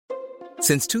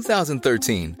Since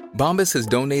 2013, Bombas has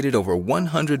donated over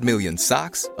 100 million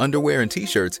socks, underwear, and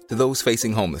T-shirts to those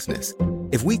facing homelessness.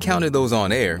 If we counted those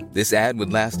on air, this ad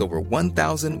would last over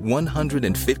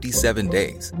 1,157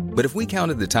 days. But if we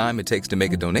counted the time it takes to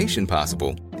make a donation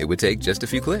possible, it would take just a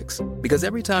few clicks. Because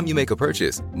every time you make a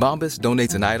purchase, Bombas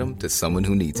donates an item to someone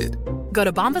who needs it. Go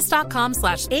to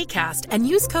bombas.com/ACAST and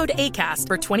use code ACAST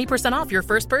for 20% off your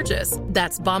first purchase.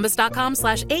 That's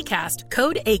bombas.com/ACAST,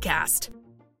 code ACAST.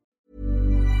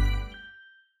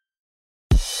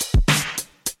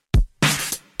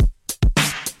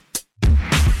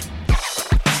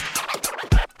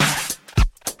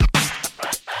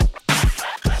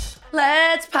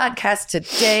 Let's podcast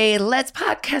today. Let's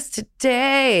podcast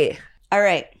today. All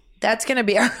right. That's going to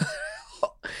be our...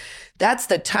 That's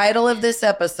the title of this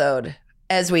episode.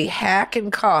 As we hack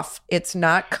and cough, it's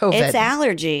not COVID. It's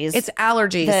allergies. It's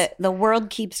allergies. The world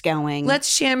keeps going. Let's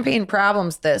champagne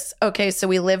problems this. Okay, so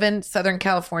we live in Southern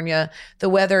California. The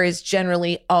weather is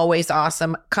generally always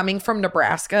awesome. Coming from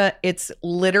Nebraska, it's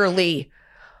literally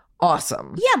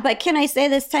awesome. Yeah, but can I say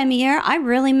this time of year, I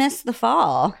really miss the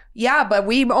fall. Yeah, but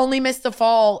we only miss the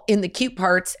fall in the cute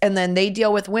parts, and then they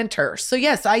deal with winter. So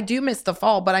yes, I do miss the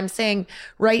fall, but I'm saying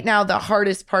right now the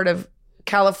hardest part of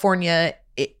California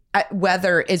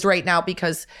weather is right now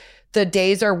because the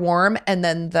days are warm and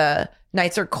then the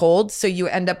nights are cold. So you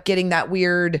end up getting that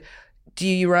weird, do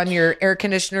you run your air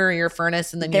conditioner or your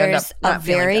furnace and then you end up There's a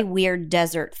very weird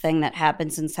desert thing that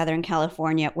happens in Southern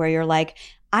California where you're like,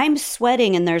 I'm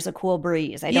sweating and there's a cool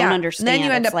breeze. I don't understand. Then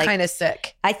you end It's up kind of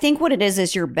sick. I think what it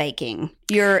is you're baking.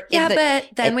 But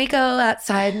then we go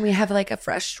outside and we have like a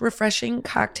fresh, refreshing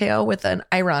cocktail with an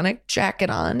ironic jacket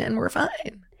on and we're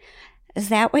fine. Is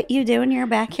that what you do in your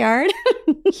backyard?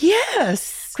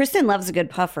 Yes. Kristen loves a good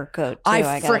puffer coat, too.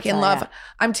 I freaking love.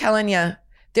 I'm telling you,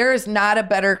 there is not a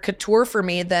better couture for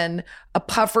me than a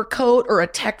puffer coat or a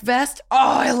tech vest. Oh,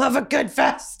 I love a good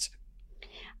vest.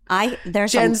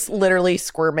 Jen's literally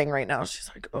squirming right now. She's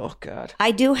like, oh, God.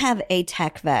 I do have a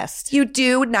tech vest. You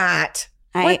do not.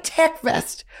 What tech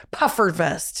vest? Puffer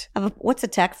vest. What's a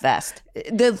tech vest?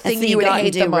 The thing you would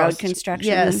hate the most. Road construction?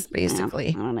 Yes, basically.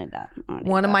 I don't need that.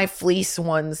 One of my fleece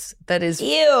ones that is.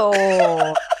 Ew.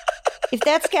 If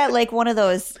that's got like one of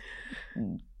those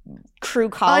crew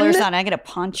collars on, I'm going to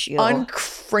punch you.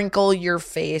 Uncrinkle your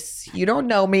face. You don't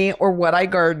know me or what I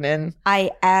garden in.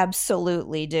 I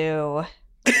absolutely do.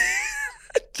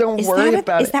 Don't worry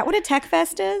about it. Is that what a tech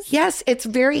vest is? Yes, it's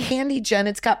very handy, Jen.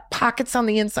 It's got pockets on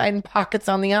the inside and pockets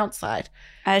on the outside.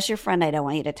 As your friend, I don't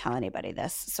want you to tell anybody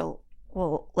this. So,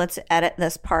 let's edit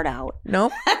this part out.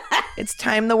 Nope. It's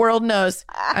time the world knows.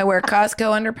 I wear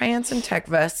Costco underpants and tech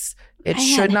vests. It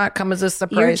should not come as a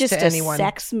surprise to anyone. You're just a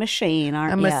sex machine,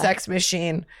 aren't you? I'm a sex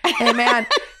machine. Hey, man,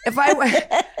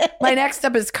 my next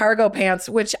step is cargo pants,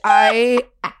 which I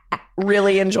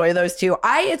really enjoy those too.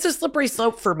 It's a slippery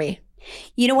slope for me.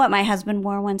 You know what my husband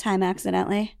wore one time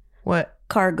accidentally? What?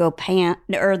 Cargo pant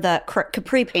or the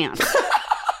capri pants.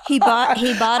 He bought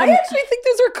them. I actually think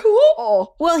those are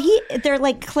cool. Well, they're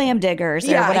like clam diggers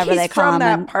or whatever they call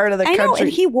them. From that part of the country. I know, and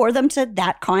he wore them to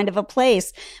that kind of a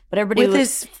place. But everybody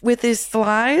with his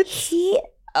slides.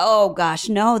 Oh gosh,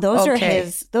 no! Those are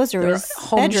his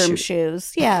bedroom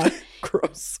shoes. Yeah,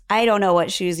 gross. I don't know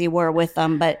what shoes he wore with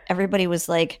them, but everybody was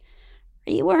like,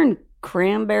 "Are you wearing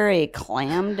cranberry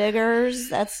clam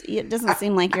diggers? It doesn't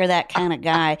seem like you're that kind of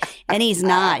guy." And he's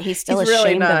not. He's still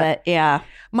ashamed of it. Yeah.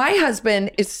 My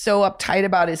husband is so uptight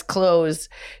about his clothes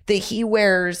that he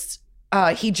wears,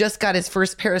 he just got his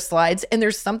first pair of slides. And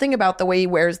there's something about the way he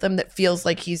wears them that feels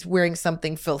like he's wearing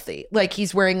something filthy. Like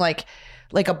he's wearing like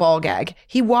a ball gag.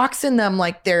 He walks in them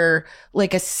like they're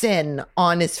like a sin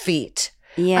on his feet.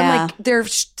 Yeah. I'm like, they're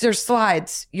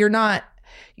slides. He's not.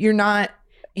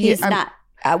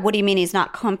 What do you mean he's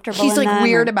not comfortable? He's like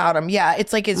weird about them. Yeah.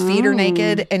 It's like his feet are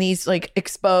naked and he's like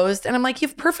exposed. And I'm like, you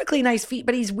have perfectly nice feet,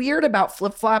 but he's weird about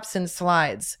flip-flops and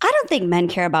slides. I don't think men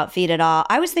care about feet at all.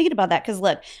 I was thinking about that because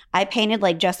look, I painted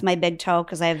like just my big toe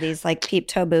because I have these like peep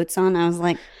toe boots on. I was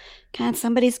like, God,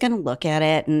 somebody's going to look at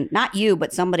it. And not you,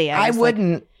 but somebody. I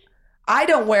wouldn't. I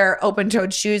don't wear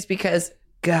open-toed shoes because,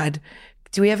 God,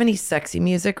 do we have any sexy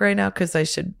music right now? Because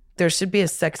there should be a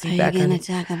sexy background. Are you going to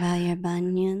talk about your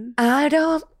bunion? I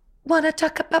don't want to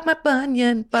talk about my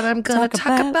bunion, but I'm going to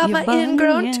talk about my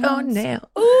ingrown toenail.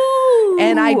 Ooh.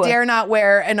 And I dare not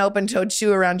wear an open-toed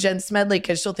shoe around Jen Smedley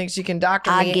because she'll think she can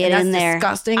doctor me. I'll get in there.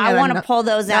 Disgusting. I want to pull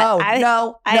those out.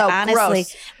 No, honestly,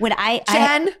 gross. When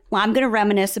I'm going to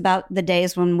reminisce about the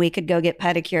days when we could go get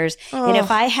pedicures. Oh. And if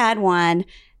I had one,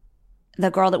 the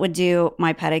girl that would do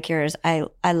my pedicures,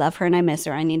 I love her and I miss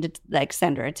her. I need to like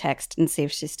send her a text and see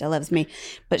if she still loves me.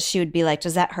 But she would be like,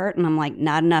 does that hurt? And I'm like,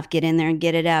 not enough. Get in there and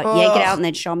get it out. Yank it out and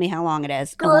then show me how long it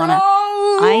is.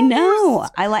 I know.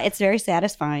 It's very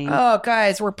satisfying. Oh,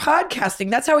 guys, we're podcasting.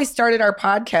 That's how we started our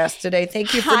podcast today.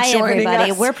 Thank you for joining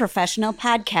everybody. us. We're professional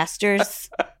podcasters.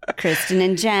 Kristen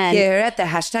and Jen. Here at the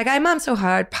hashtag I'm Mom So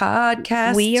Hard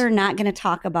podcast. We are not going to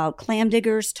talk about clam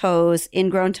diggers, toes,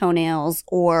 ingrown toenails,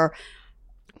 or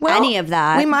any of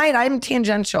that. We might. I'm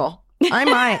tangential. I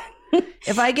might.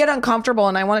 If I get uncomfortable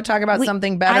and I want to talk about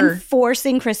something better. I'm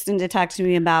forcing Kristen to talk to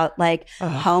me about like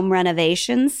home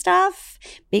renovation stuff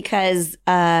because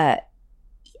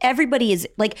everybody is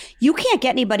like, you can't get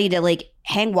anybody to like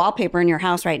hang wallpaper in your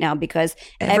house right now because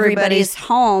everybody's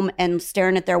home and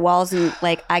staring at their walls and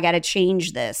like, I got to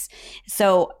change this.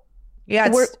 So yeah,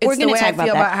 we're going to to talk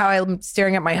feel about how I'm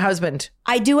staring at my husband.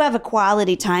 I do have a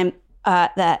quality time.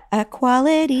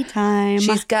 Quality time.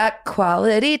 She's got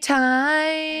quality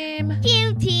time.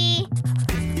 Beauty.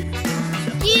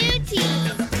 Beauty.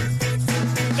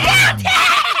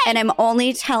 And I'm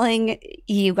only telling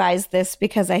you guys this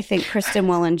because I think Kristen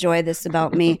will enjoy this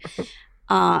about me,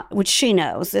 which she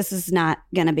knows. This is not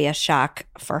going to be a shock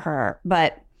for her.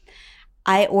 But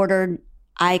I ordered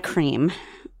eye cream.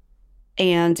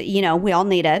 And, you know, we all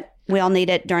need it. We all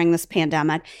need it during this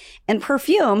pandemic. And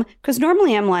perfume, because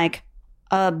normally I'm like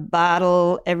a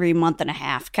bottle every month and a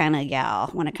half kind of gal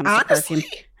when it comes to perfume.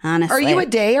 Honestly. Are you a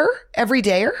dayer? Every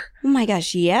dayer? Oh my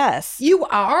gosh, yes. You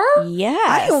are? Yes.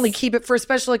 I only keep it for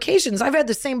special occasions. I've had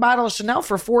the same bottle of Chanel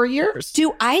for 4 years.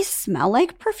 Do I smell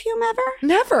like perfume ever?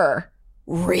 Never.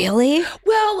 Really?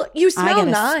 Well, you smell I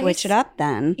gotta nice. switch it up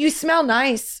then. You smell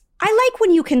nice. I like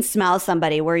when you can smell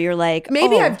somebody where you're like,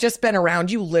 maybe oh, I've just been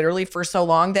around you literally for so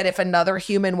long that if another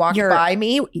human walked by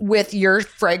me with your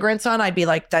fragrance on, I'd be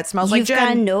like, that smells like Jen. You've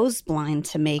got nose blind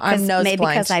to me. I'm nose maybe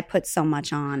blind. because I put so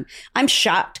much on. I'm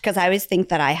shocked because I always think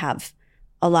that I have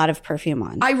a lot of perfume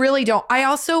on. I really don't. I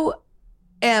also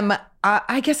am,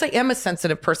 I guess I am a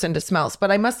sensitive person to smells,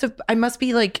 but I must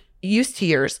be like used to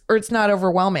yours or it's not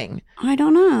overwhelming. I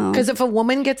don't know. Because if a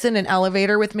woman gets in an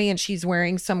elevator with me and she's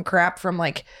wearing some crap from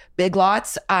like Big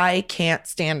Lots, I can't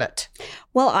stand it.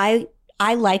 Well, I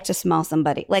like to smell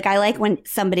somebody. Like I like when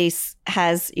somebody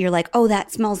has, you're like, oh,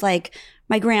 that smells like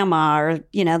my grandma or,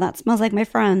 you know, that smells like my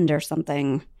friend or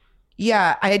something.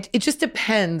 Yeah, it just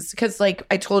depends. Because like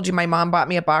I told you, my mom bought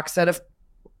me a box set of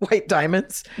white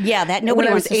diamonds. Yeah, that nobody when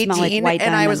I wants was to smell 18, like white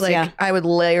and diamonds. I was like, yeah. I would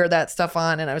layer that stuff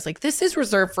on, and I was like, this is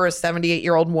reserved for a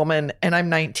 78-year-old woman, and I'm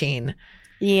 19.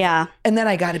 Yeah. And then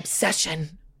I got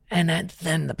obsession, and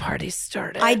then the party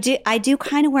started. I do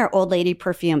kind of wear old lady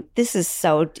perfume. This is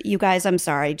so, you guys, I'm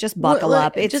sorry. Just buckle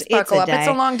up. Just buckle up. Day. It's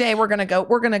a long day. We're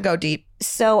gonna go deep.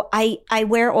 So I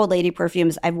wear old lady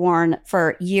perfumes. I've worn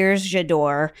for years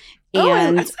J'adore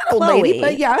and that's not Chloe. old lady,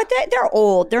 but yeah. But they're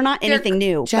old. They're not anything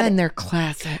new. Jen, they're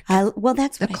classic. Well,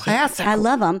 that's The what classic. I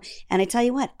love them. And I tell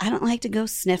you what, I don't like to go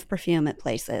sniff perfume at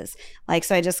places. Like,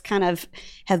 so I just kind of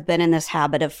have been in this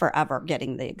habit of forever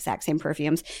getting the exact same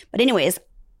perfumes. But anyways,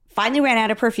 finally ran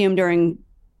out of perfume during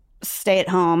stay at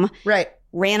home. Right.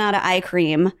 Ran out of eye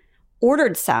cream.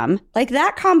 Ordered some. Like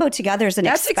that combo together is an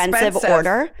That's expensive expensive.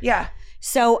 order. Yeah.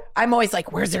 So I'm always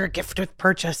like, where's there a gift with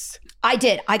purchase? I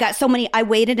did. I got so many. I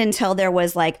waited until there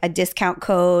was like a discount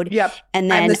code. Yep.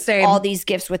 And I'm then the same. all these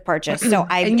gifts with purchase. So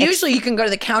and usually you can go to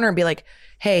the counter and be like,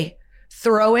 hey,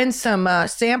 throw in some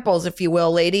samples, if you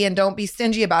will, lady, and don't be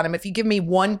stingy about them. If you give me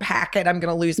one packet, I'm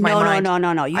going to lose my mind.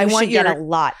 No. You should get a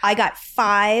lot. I got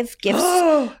 5 gifts.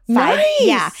 Oh, 5, nice.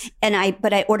 Yeah. And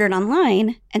but I ordered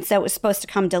online. And so it was supposed to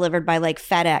come delivered by like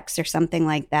FedEx or something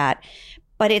like that.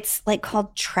 But it's like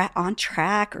called On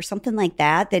Track or something like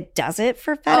that does it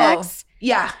for FedEx. Oh,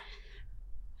 yeah.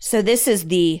 So this is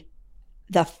the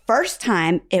first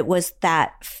time it was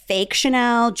that fake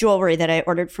Chanel jewelry that I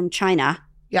ordered from China.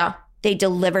 Yeah. They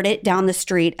delivered it down the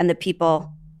street and the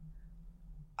people,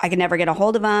 I could never get a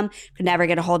hold of them, could never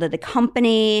get a hold of the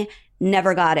company,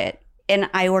 never got it. And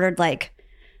I ordered like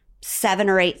 7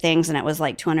 or 8 things and it was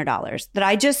like $200 that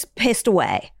I just pissed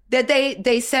away. That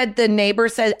they said the neighbor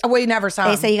said, oh, we never saw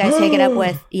They them. say you guys take it up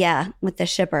with the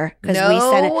shipper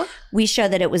because we show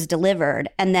that it was delivered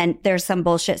and then there's some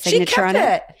bullshit signature on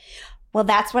it. Well,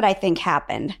 that's what I think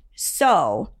happened.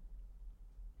 So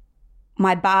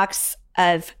my box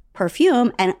of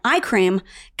perfume and eye cream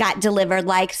got delivered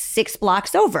like 6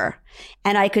 blocks over.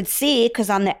 And I could see, because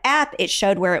on the app, it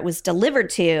showed where it was delivered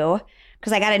to,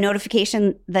 because I got a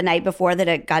notification the night before that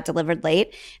it got delivered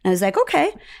late. And I was like,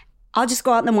 okay, I'll just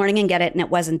go out in the morning and get it. And it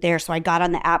wasn't there. So I got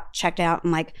on the app, checked out.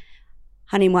 I'm like,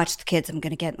 honey, watch the kids. I'm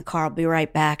going to get in the car. I'll be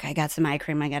right back. I got some eye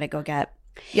cream I got to go get.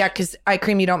 Yeah, because eye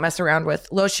cream you don't mess around with.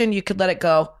 Lotion, you could let it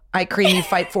go. Eye cream you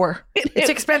fight for. It's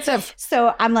expensive.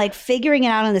 So I'm like figuring it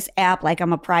out on this app like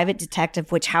I'm a private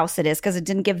detective which house it is because it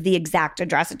didn't give the exact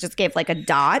address. It just gave like a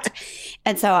dot.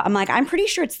 And so I'm like, I'm pretty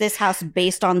sure it's this house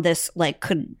based on this like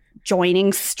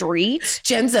joining street.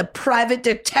 Jen's a private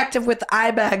detective with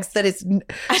eye bags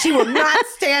she will not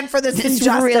stand for this This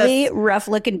injustice. really rough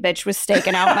looking bitch was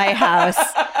staking out my house.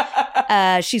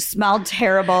 She smelled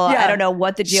terrible. Yeah. I don't know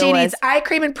what the deal She was. needs eye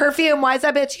cream and perfume. Why is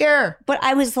that bitch here? But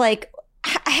I was like,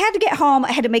 I had to get home.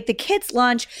 I had to make the kids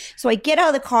lunch. So I get out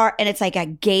of the car and it's like a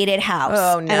gated house.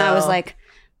 Oh, no. And I was like,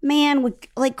 man, with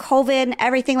like COVID and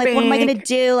everything, like, what am I going to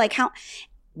do? Like, how?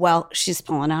 Well, she's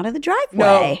pulling out of the driveway.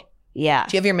 No. Yeah.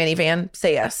 Do you have your minivan?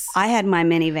 Say yes. I had my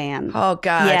minivan. Oh,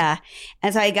 God. Yeah.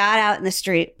 And so I got out in the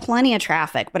street, plenty of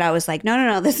traffic, but I was like,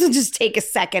 no, this will just take a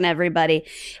second, everybody.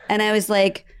 And I was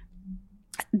like,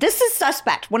 this is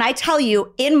suspect. When I tell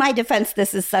you, in my defense,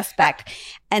 this is suspect.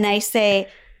 And I say,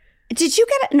 did you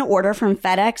get an order from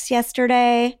FedEx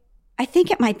yesterday? I think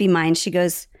it might be mine. She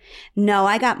goes, no,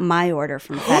 I got my order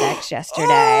from FedEx yesterday.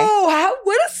 Oh,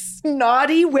 what a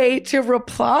snotty way to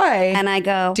reply. And I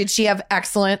go, did she have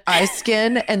excellent eye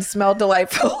skin and smell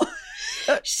delightful?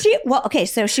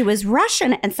 so she was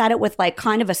Russian and said it with like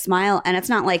kind of a smile. And it's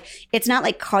not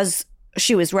like cause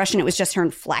she was Russian. It was just her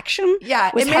inflection. Yeah.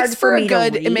 It was makes hard for me to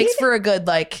read. It makes for a good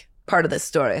like part of the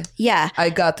story. Yeah. I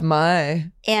got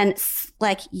my. And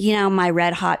like, my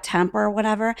red hot temper or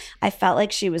whatever, I felt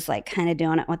like she was like kind of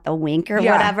doing it with the wink or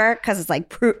whatever. Cause it's like,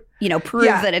 prove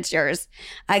that it's yours.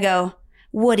 I go,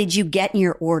 what did you get in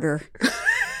your order?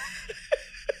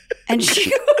 And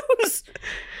she goes,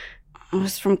 it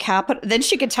was from Capital. Then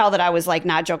she could tell that I was like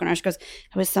not joking around. She goes,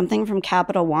 it was something from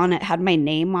Capital One. It had my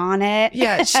name on it.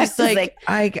 Yeah. She's like,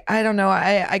 I don't know.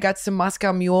 I got some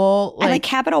Moscow Mule. Like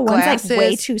Capital One's like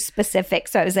way too specific.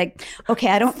 So I was like, okay,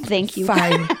 I don't think you.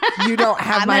 Fine. You don't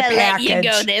have my package. Let you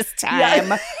go this time.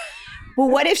 Yeah. Well,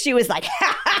 what if she was like,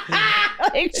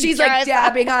 she's like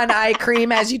dabbing on eye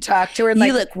cream as you talk to her. And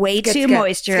you look way too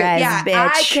moisturized, bitch.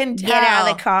 I can tell. Get out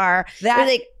of the car.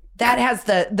 That has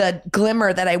the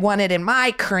glimmer that I wanted in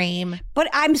my cream. But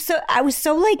I was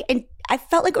so like, and I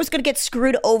felt like I was going to get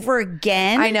screwed over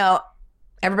again. I know.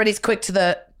 Everybody's quick to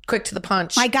the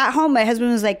punch. I got home. My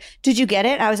husband was like, did you get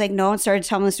it? I was like, no, and started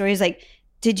telling the story. He's like,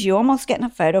 did you almost get in a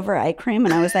fight over eye cream?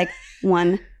 And I was like,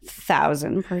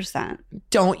 1,000%.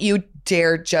 Don't you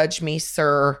dare judge me,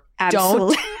 sir.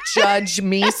 Absolutely. Don't judge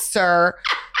me, sir.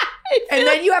 And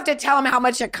then you have to tell him how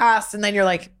much it costs. And then you're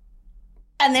like,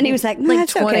 and then he was like, no, like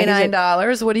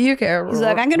 $29. Okay. What do you care? He's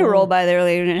like, I'm going to roll by there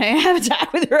later and have a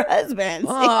talk with her husband.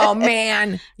 Oh,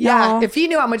 man. Yeah. No. If he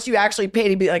knew how much you actually paid,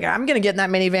 he'd be like, I'm going to get in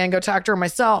that minivan and go talk to her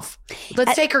myself.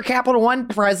 Let's take her Capital One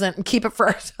present and keep it for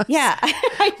ourselves. Yeah.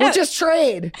 We'll just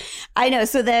trade. I know.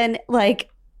 So then,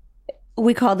 like,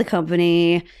 we called the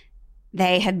company.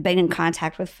 They had been in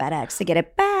contact with FedEx to get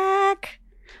it back.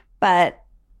 But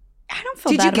I don't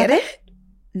feel bad. Did you get it?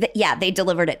 Yeah, they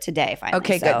delivered it today finally.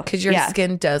 Okay, good. Because your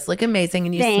skin does look amazing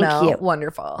and you smell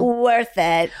wonderful. Worth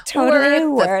it. Totally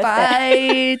worth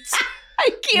it. I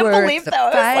can't believe that.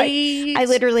 I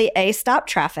literally A, stopped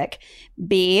traffic.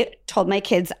 B, told my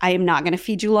kids I am not going to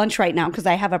feed you lunch right now because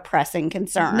I have a pressing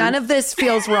concern. None of this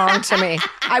feels wrong to me.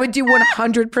 I would do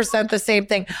 100% the same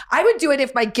thing. I would do it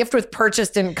if my gift with purchase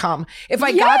didn't come. If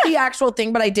I got the actual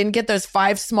thing, but I didn't get those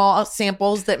 5 small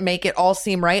samples that make it all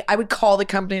seem right, I would call the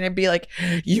company and I'd be like,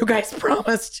 you guys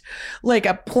promised like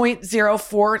a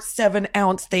 0.047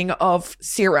 ounce thing of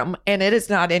serum and it is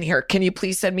not in here. Can you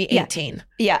please send me 18?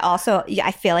 Yeah. Also,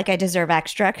 I feel like I deserve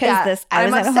extra because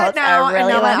I'm upset now and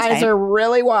now my eyes are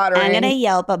really watering. I'm going to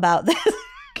Yelp about this.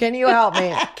 Can you help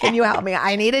me?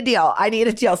 I need a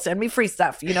deal. Send me free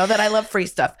stuff. You know that I love free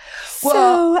stuff.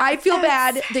 Well, I feel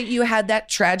bad that you had that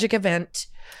tragic event.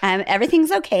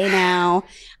 Everything's okay now.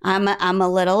 I'm a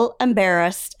little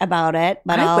embarrassed about it,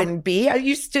 but I wouldn't be.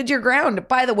 You stood your ground.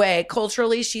 By the way,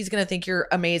 culturally, she's going to think you're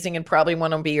amazing and probably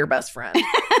want to be your best friend.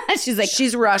 She's like,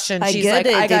 she's Russian. She's like,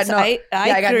 I got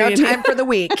no time for the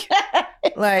week.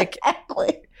 Like,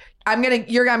 exactly. I'm gonna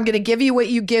give you what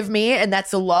you give me, and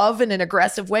that's a love in an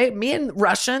aggressive way. Me and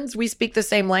Russians, we speak the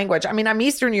same language. I mean, I'm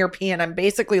Eastern European. I'm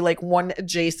basically like one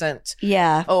adjacent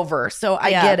over. So I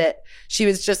get it. She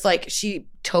was just like, she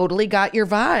totally got your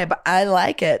vibe. I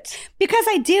like it. Because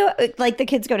I do, like the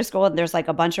kids go to school and there's like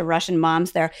a bunch of Russian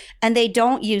moms there and they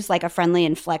don't use like a friendly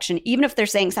inflection, even if they're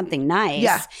saying something nice.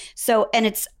 Yeah. So, and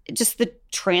it's just the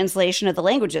translation of the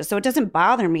languages. So it doesn't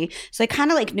bother me. So I kind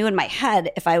of like knew in my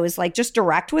head, if I was like just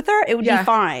direct with her, it would be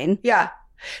fine. Yeah.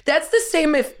 That's the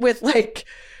same with like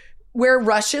where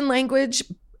Russian language,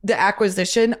 the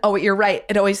acquisition, oh, you're right.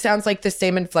 It always sounds like the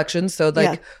same inflection. So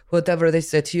like whatever they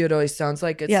say to you, it always sounds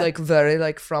like it's like very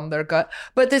like from their gut.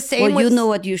 But the same you know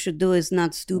what you should do is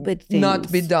not stupid things.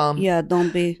 Not be dumb. Yeah,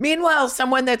 don't be. Meanwhile,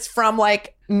 someone that's from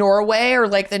like Norway or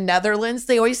like the Netherlands,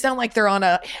 they always sound like they're on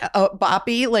a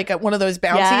boppy, like one of those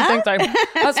bouncy things. Like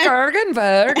a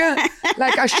skargenberg,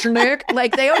 like a schnook.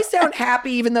 Like they always sound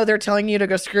happy even though they're telling you to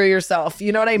go screw yourself.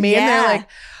 You know what I mean? Yeah. They're like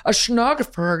a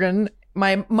schnockfergen.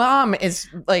 My mom is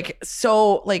like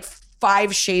so like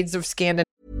 5 shades of Scandinavian.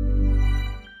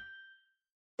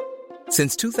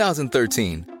 Since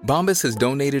 2013, Bombas has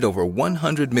donated over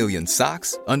 100 million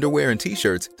socks, underwear, and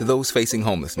T-shirts to those facing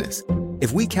homelessness.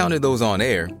 If we counted those on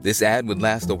air, this ad would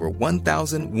last over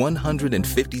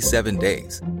 1,157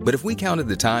 days. But if we counted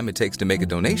the time it takes to make a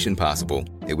donation possible,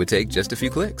 it would take just a few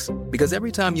clicks. Because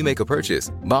every time you make a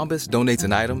purchase, Bombas donates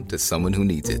an item to someone who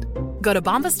needs it. Go to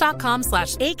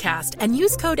bombas.com/ACAST and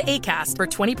use code ACAST for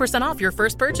 20% off your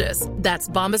first purchase. That's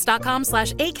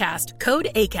bombas.com/ACAST, code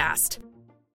ACAST.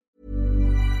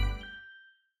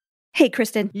 Hey,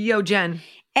 Kristen. Yo, Jen.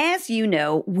 As you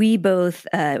know, we both,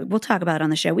 we'll talk about it on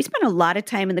the show. We spend a lot of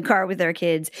time in the car with our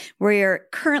kids. We're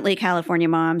currently California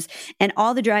moms, and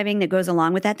all the driving that goes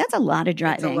along with that, that's a lot of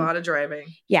driving. It's a lot of driving.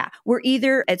 Yeah. We're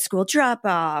either at school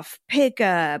drop-off,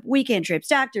 pickup, weekend trips,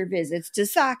 doctor visits, to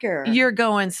soccer. You're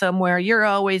going somewhere. You're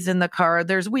always in the car.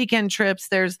 There's weekend trips.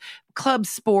 There's club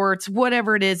sports,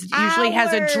 whatever it is. It usually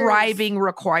has a driving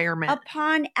requirement.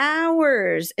 Upon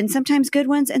hours. And sometimes good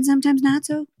ones and sometimes not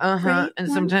so great And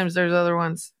ones. sometimes there's other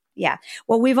ones. Yeah.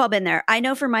 Well, we've all been there. I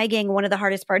know for my gang, one of the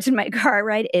hardest parts in my car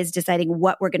ride is deciding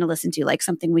what we're going to listen to, like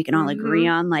something we can all agree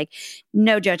on. Like,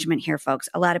 no judgment here, folks.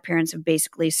 A lot of parents have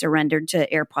basically surrendered to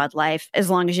AirPod life. As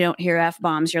long as you don't hear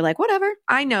F-bombs, you're like, whatever.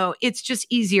 I know. It's just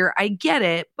easier. I get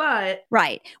it, but...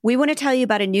 Right. We want to tell you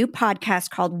about a new podcast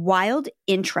called Wild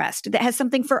Interest that has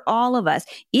something for all of us,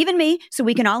 even me, so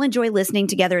we can all enjoy listening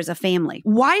together as a family.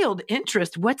 Wild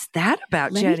Interest? What's that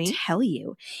about, Let Jenny? me tell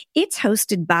you. It's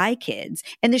hosted by kids,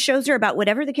 and the shows are about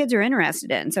whatever the kids are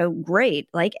interested in. So great,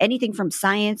 like anything from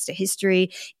science to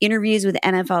history, interviews with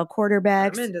NFL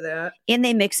quarterbacks. I'm into that. And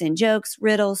they mix in jokes,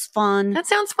 riddles, fun. That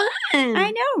sounds fun.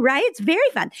 I know, right? It's very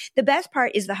fun. The best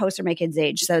part is the hosts are my kids'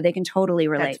 age, so they can totally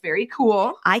relate. That's very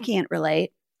cool. I can't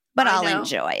relate, but I I'll know.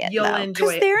 enjoy it. You'll enjoy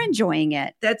because it. they're enjoying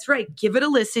it. That's right. Give it a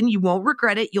listen. You won't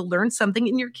regret it. You'll learn something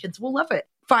and your kids will love it.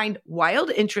 Find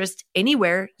Wild Interest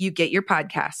anywhere you get your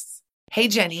podcasts. Hey,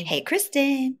 Jenny. Hey,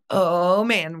 Kristen. Oh,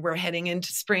 man, we're heading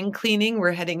into spring cleaning.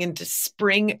 We're heading into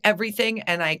spring everything.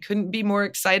 And I couldn't be more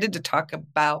excited to talk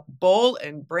about Boll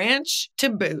and Branch to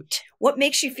boot. What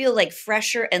makes you feel like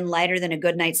fresher and lighter than a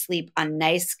good night's sleep on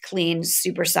nice, clean,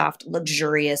 super soft,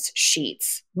 luxurious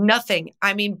sheets? Nothing.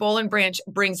 I mean, Boll and Branch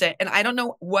brings it. And I don't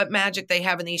know what magic they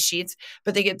have in these sheets,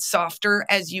 but they get softer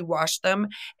as you wash them.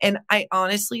 And I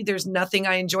honestly, there's nothing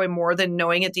I enjoy more than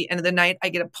knowing at the end of the night, I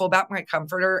get to pull back my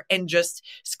comforter and just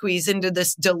squeeze into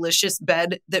this delicious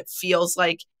bed that feels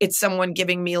like it's someone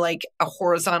giving me like a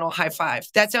horizontal high five.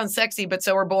 That sounds sexy, but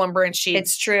so are Boll and Branch sheets.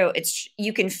 It's true.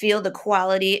 You can feel the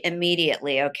quality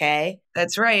immediately, okay?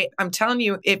 That's right. I'm telling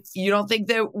you, if you don't think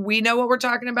that we know what we're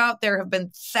talking about, there have been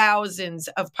thousands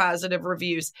of positive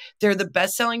reviews. They're the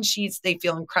best-selling sheets. They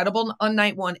feel incredible on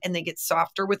night one, and they get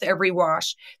softer with every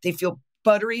wash. They feel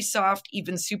buttery soft,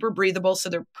 even super breathable, so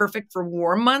they're perfect for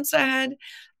warm months ahead.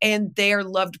 And they are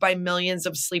loved by millions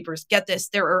of sleepers. Get this,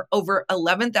 there are over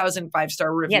 11,000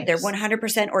 5-star reviews. Yeah, they're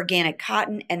 100% organic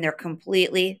cotton, and they're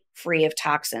completely free of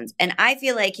toxins. And I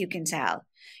feel like you can tell.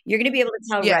 You're going to be able to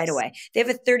tell right away. They have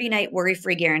a 30-night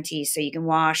worry-free guarantee, so you can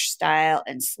wash, style,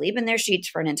 and sleep in their sheets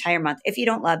for an entire month if you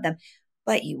don't love them,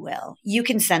 but you will. You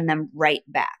can send them right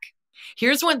back.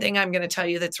 Here's one thing I'm going to tell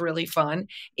you that's really fun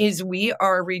is we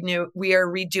are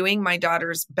redoing my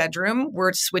daughter's bedroom.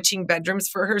 We're switching bedrooms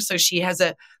for her, so she has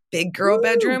a big girl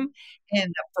bedroom. And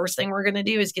the first thing we're going to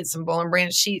do is get some Boll and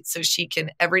Branch sheets so she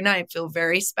can every night feel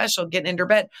very special getting into her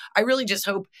bed. I really just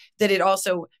hope that it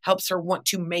also helps her want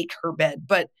to make her bed.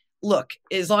 But look,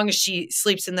 as long as she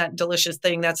sleeps in that delicious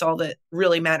thing, that's all that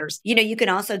really matters. You know, you can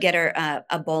also get her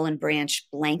a Boll and Branch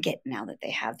blanket now that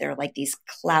they have. They're like these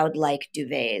cloud-like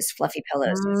duvets, fluffy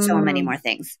pillows, and so many more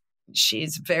things.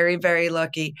 She's very, very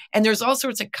lucky. And there's all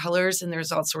sorts of colors and there's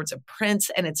all sorts of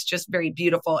prints, and it's just very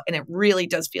beautiful. And it really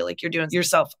does feel like you're doing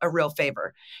yourself a real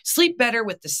favor. Sleep better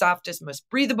with the softest, most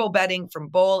breathable bedding from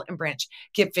Boll and Branch.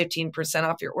 Get 15%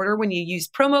 off your order when you use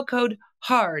promo code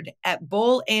HARD at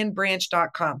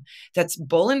bollandbranch.com. That's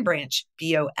Boll and Branch,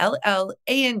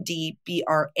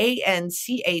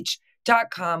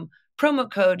 BOLLANDBRANCH.com.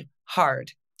 Promo code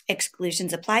HARD.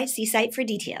 Exclusions apply. See site for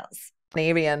details.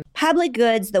 Scandinavian. Public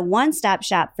Goods, the one-stop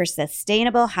shop for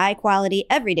sustainable, high-quality,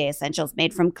 everyday essentials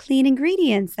made from clean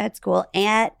ingredients. That's cool.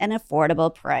 At an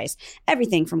affordable price.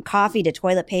 Everything from coffee to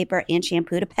toilet paper and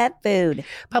shampoo to pet food.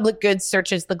 Public Goods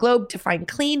searches the globe to find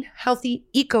clean, healthy,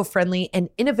 eco-friendly, and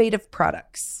innovative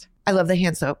products. I love the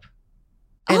hand soap.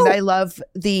 And I love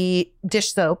the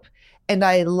dish soap. And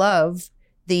I love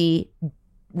the,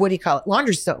 what do you call it?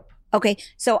 Laundry soap. Okay,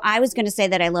 so I was going to say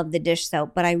that I love the dish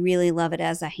soap, but I really love it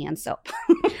as a hand soap.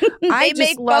 I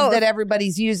just love that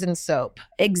everybody's using soap.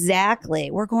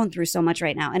 Exactly. We're going through so much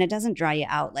right now, and it doesn't dry you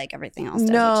out like everything else does.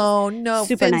 No.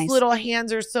 Super Finn's nice. little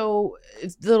hands are so,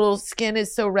 little skin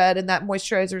is so red, and that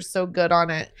moisturizer is so good on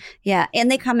it. Yeah,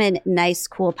 and they come in nice,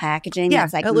 cool packaging. Yeah,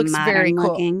 that's like it looks modern very cool.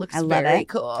 looking. Looks I love very it.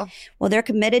 cool. Well, they're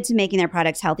committed to making their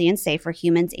products healthy and safe for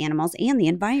humans, animals, and the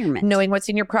environment. Knowing what's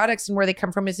in your products and where they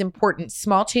come from is important.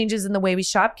 Small changes in the way we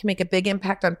shop can make a big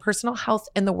impact on personal health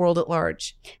and the world at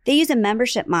large. They use a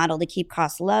membership model to keep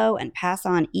costs low and pass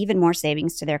on even more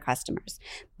savings to their customers.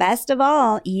 Best of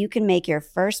all, you can make your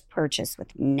first purchase with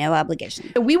no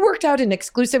obligation. We worked out an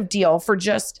exclusive deal for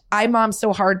just I Mom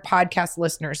So Hard podcast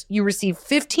listeners. You receive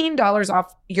 $15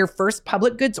 off your first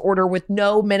Public Goods order with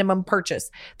no minimum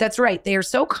purchase. That's right. They are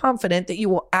so confident that you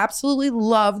will absolutely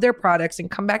love their products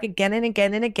and come back again and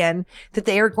again and again that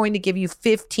they are going to give you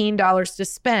 $15 to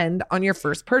spend on your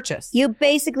first purchase. You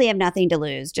basically have nothing to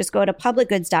lose. Just go to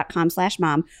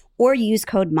publicgoods.com/mom or use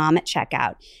code MOM at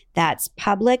checkout. That's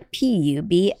public,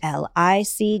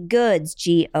 PUBLIC goods,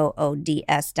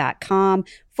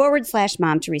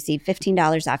 GOODS.com/mom to receive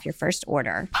 $15 off your first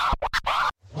order.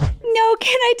 No,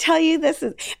 can I tell you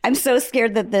I'm so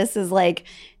scared that this is like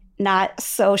not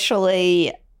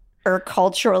socially or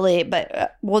culturally,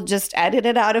 but we'll just edit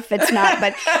it out if it's not.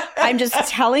 But I'm just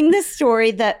telling this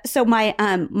story so my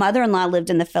mother-in-law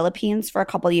lived in the Philippines for a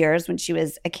couple of years when she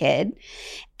was a kid.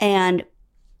 And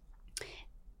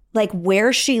like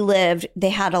where she lived, they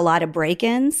had a lot of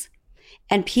break-ins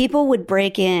and people would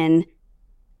break in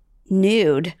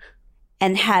nude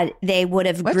and they would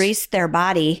have greased their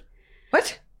body.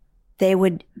 What? They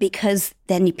would, because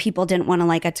then people didn't want to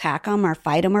like attack them or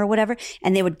fight them or whatever,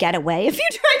 and they would get away if you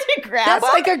tried to grab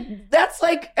them. That's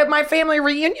like at my family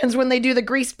reunions when they do the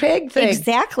greased pig thing.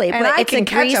 Exactly, and but I it's can a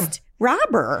catch 'em. greased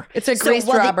robber. It's a greased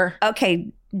robber.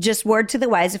 Okay, just word to the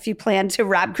wise: if you plan to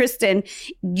rob Kristen,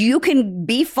 you can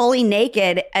be fully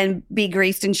naked and be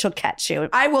greased, and she'll catch you.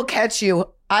 I will catch you.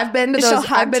 I've been to those. She'll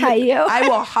hog tie you. I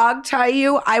will hog tie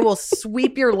you. I will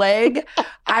sweep your leg.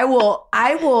 I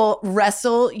will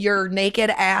wrestle your naked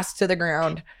ass to the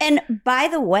ground. And by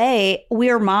the way,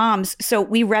 we're moms, so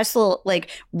we wrestle like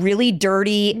really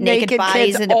dirty naked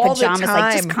bodies into pajamas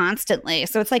like just constantly.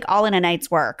 So it's like all in a night's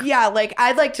work. Yeah, like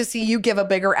I'd like to see you give a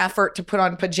bigger effort to put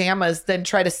on pajamas than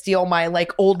try to steal my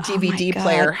like old DVD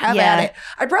player. Have at it.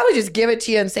 I'd probably just give it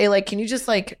to you and say like, can you just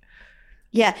like.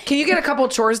 Yeah. Can you get a couple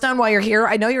chores done while you're here?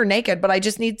 I know you're naked, but I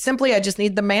just need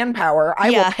the manpower. I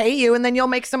will pay you and then you'll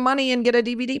make some money and get a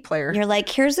DVD player. You're like,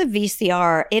 here's a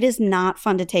VCR. It is not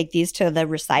fun to take these to the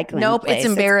recycling Nope, place. it's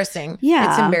embarrassing.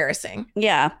 It's embarrassing.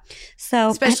 Yeah.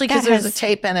 So especially because there's a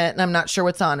tape in it and I'm not sure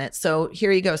what's on it. So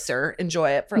here you go, sir.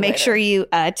 Enjoy it for Make later. sure you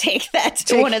take that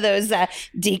to one of those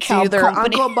decal either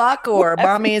company. Uncle Buck or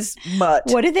Mommy's butt.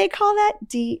 What do they call that?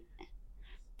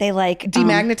 They like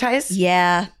demagnetize?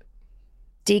 Yeah.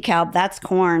 Decal, that's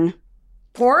corn.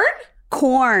 Porn?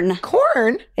 Corn.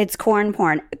 Corn? It's corn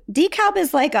porn. Decal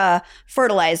is like a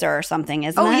fertilizer or something,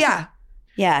 isn't it? Oh, yeah.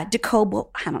 Yeah.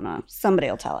 Decoble. I don't know. Somebody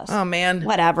will tell us. Oh, man.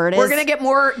 Whatever it is. We're going to get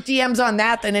more DMs on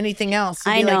that than anything else.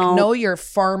 I know. Like, no, you're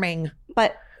farming.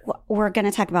 But we're going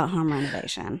to talk about home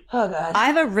renovation. Oh, God. I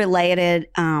have a related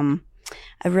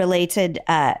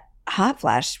hot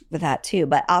flash with that too,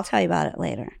 but I'll tell you about it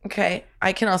later. Okay.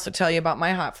 I can also tell you about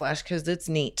my hot flash because it's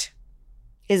neat.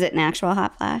 Is it an actual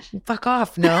hot flash? Fuck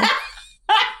off. No.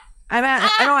 I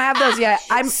don't have those yet.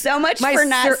 I'm so much for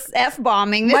not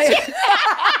F-bombing this year.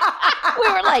 We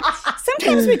were like,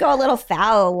 sometimes we go a little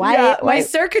foul. Why? Yeah, my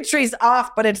circuitry's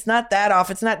off, but it's not that off.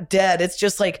 It's not dead. It's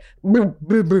just like.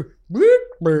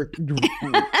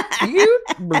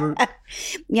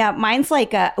 Yeah, mine's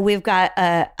like we've got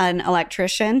an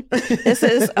electrician. This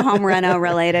is home reno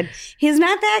related. He's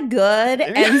not that good,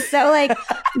 and so like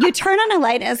you turn on a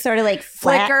light and it's sort of like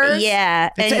flickers. Yeah,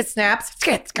 it snaps.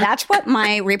 That's what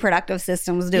my reproductive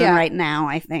system's doing right now.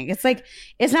 I think it's like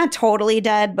it's not totally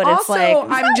dead, but also, it's like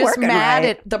I'm just mad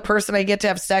at the person I get to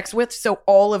have sex with. So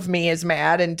all of me is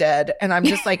mad and dead, and I'm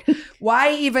just like,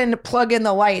 why even plug in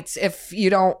the lights if you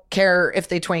don't care if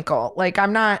they twinkle? Like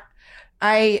I'm not.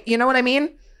 You know what I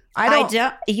mean? I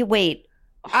don't. You wait.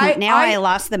 I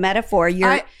lost the metaphor. I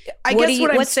guess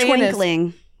what I'm what's saying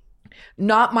twinkling?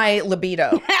 not my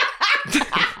libido.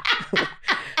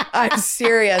 I'm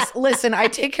serious. Listen, I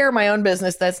take care of my own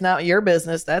business. That's not your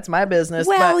business. That's my business.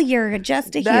 Well, you're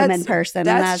just a human person.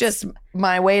 That's just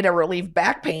my way to relieve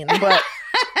back pain. But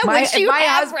my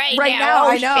have right now.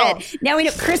 I know. Shit. Now we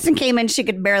know Kristen came in. She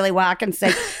could barely walk and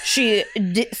said she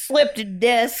slipped a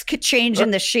disc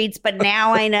changing the sheets. But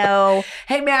now I know.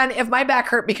 Hey, man, if my back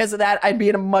hurt because of that, I'd be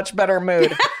in a much better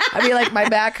mood. I'd be like, my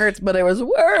back hurts, but it was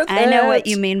worth it. I know what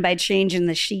you mean by changing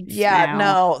the sheets. Yeah, now.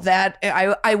 no, that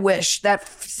I wish that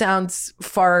sounds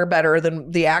far better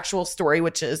than the actual story,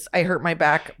 which is I hurt my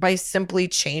back by simply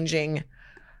changing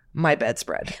my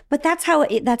bedspread. But that's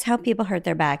how people hurt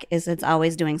their back. Is it's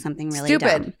always doing something really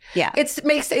stupid. Dumb. Yeah,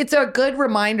 it's a good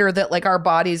reminder that like our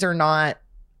bodies are not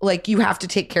like you have to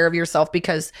take care of yourself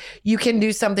because you can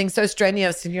do something so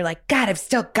strenuous and you're like, God, I've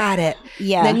still got it.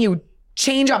 Yeah. And then you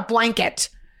change a blanket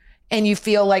and you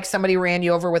feel like somebody ran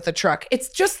you over with a truck. It's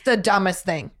just the dumbest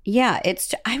thing. Yeah,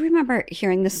 I remember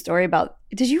hearing this story about.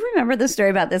 Did you remember the story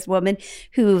about this woman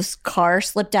whose car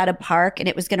slipped out of park and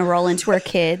it was going to roll into her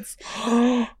kids?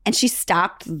 And she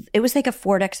stopped. It was like a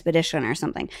Ford Expedition or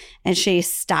something. And she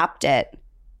stopped it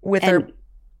with her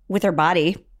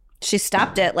body. She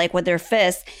stopped it like with her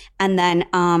fist and then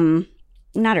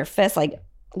not her fist, like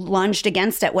lunged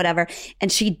against it, whatever.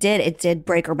 And it did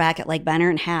break her back. It like bent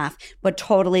her in half, but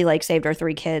totally like saved her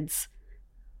 3 kids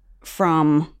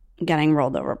from getting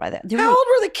rolled over by that. How old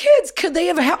were the kids? Could they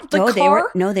have helped the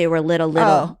car? They were little.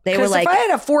 Oh, they were like, if I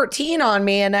had a 14 on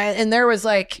me and there was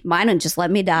like, mine would just let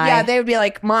me die. Yeah, they would be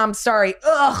like, Mom, sorry.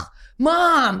 Ugh,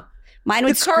 Mom. Mine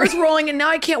would the car's rolling and now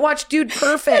I can't watch Dude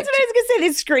Perfect. That's what I was going to say.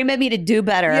 They'd scream at me to do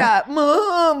better. Yeah.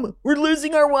 Mom, we're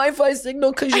losing our Wi-Fi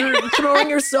signal because you're throwing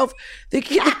yourself. The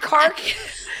car.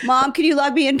 Mom, can you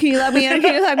log me in? Can you log me in?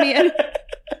 Can you log me in?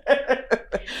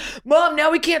 Mom,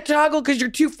 now we can't toggle because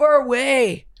you're too far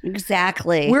away.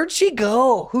 Exactly. Where'd she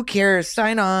go? Who cares?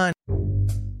 Sign on.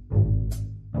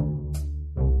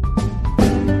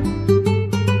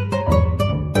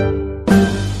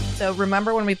 So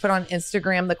remember when we put on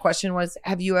Instagram, the question was,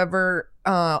 have you ever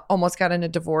almost gotten a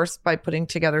divorce by putting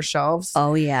together shelves?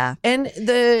 Oh, yeah. And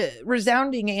the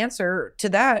resounding answer to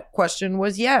that question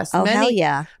was yes. Oh, hell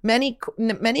yeah. Many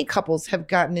couples have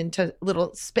gotten into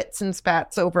little spits and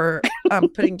spats over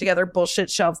putting together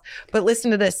bullshit shelves. But listen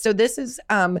to this. So this is,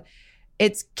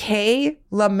 it's Kay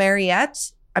La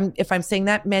Mariette. If I'm saying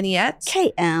that, Maniette.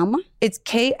 KM. It's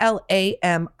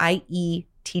KLAMIETTE,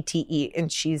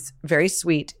 and she's very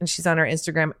sweet, and she's on our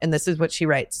Instagram, and this is what she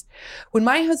writes. When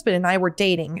my husband and I were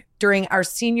dating during our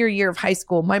senior year of high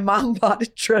school, my mom bought a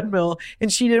treadmill,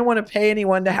 and she didn't want to pay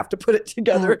anyone to have to put it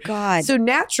together. Oh, God. So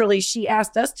naturally, she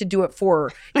asked us to do it for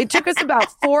her. It took us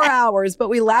about 4 hours, but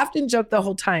we laughed and joked the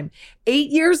whole time. 8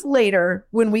 years later,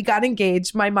 when we got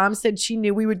engaged, my mom said she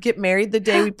knew we would get married the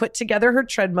day we put together her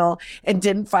treadmill and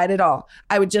didn't fight at all.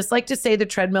 I would just like to say the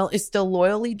treadmill is still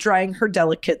loyally drying her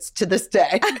delicates to this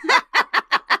day.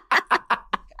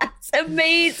 It's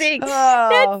amazing. Oh,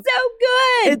 that's so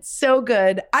good. It's so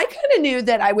good. I kind of knew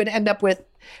that I would end up with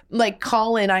like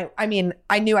Colin. I mean,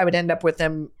 I knew I would end up with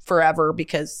him forever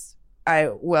because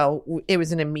it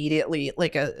was an immediately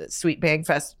like a sweet bang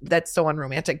fest. That's so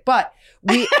unromantic. But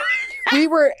we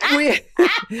were a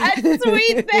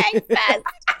sweet bang fest.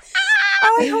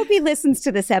 Oh, I hope he listens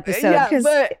to this episode because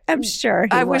I'm sure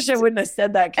I wish I wouldn't have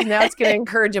said that because now it's going to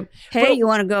encourage him. Hey, but you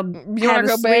want to go have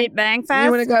a sweet bang fest? You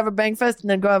want to go have a bang fest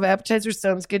and then go have appetizers?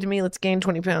 Sounds good to me. Let's gain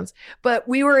 20 pounds. But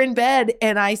we were in bed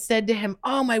and I said to him,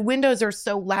 oh, my windows are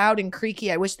so loud and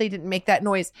creaky. I wish they didn't make that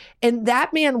noise. And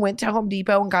that man went to Home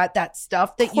Depot and got that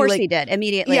stuff that of course he did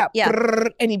immediately. Yeah.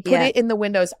 And he put it in the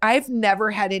windows. I've never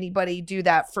had anybody do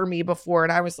that for me before.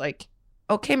 And I was like,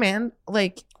 okay, man,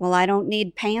 like, well, I don't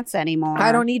need pants anymore.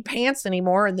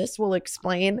 And this will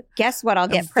explain. Guess what? I'll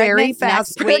get pregnant very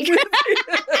fast next week.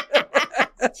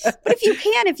 But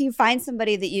if you find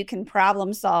somebody that you can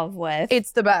problem solve with,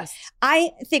 it's the best.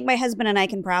 I think my husband and I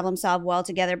can problem solve well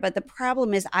together, but the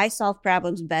problem is I solve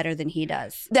problems better than he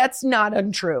does. That's not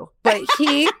untrue, but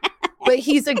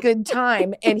he's a good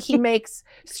time and he makes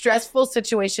stressful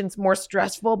situations more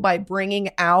stressful by bringing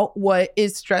out what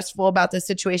is stressful about the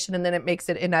situation. And then it makes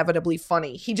it inevitably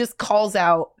funny. He just calls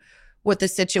out what the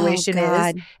situation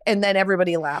is and then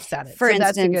everybody laughs at it. For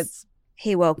instance,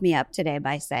 he woke me up today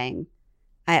by saying,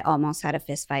 I almost had a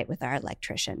fist fight with our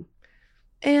electrician.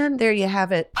 And there you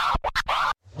have it.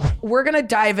 We're going to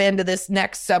dive into this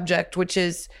next subject, which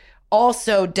is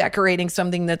also decorating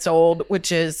something that's old,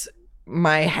 which is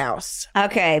my house.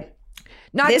 Okay.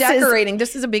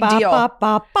 This is a big deal.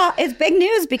 It's big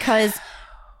news because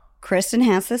Kristen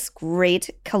has this great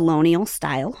colonial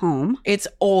style home. It's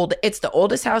old. It's the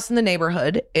oldest house in the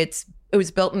neighborhood. It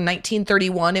was built in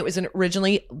 1931. It was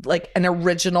originally like an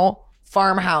original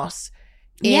farmhouse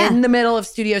in the middle of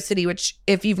Studio City, which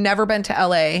if you've never been to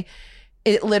LA,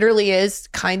 it literally is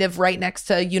kind of right next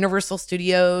to Universal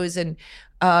Studios and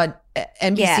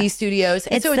NBC Studios.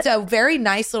 And so it's a very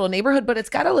nice little neighborhood, but it's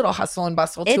got a little hustle and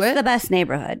bustle to it. It's the best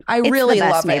neighborhood. I really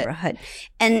love it.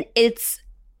 And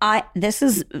this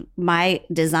is my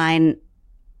design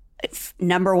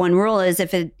number one rule is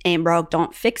if it ain't broke,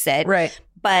 don't fix it. Right.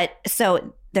 But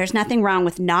so there's nothing wrong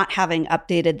with not having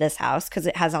updated this house because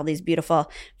it has all these beautiful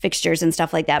fixtures and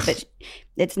stuff like that, but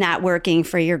it's not working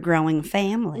for your growing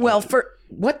family. Well,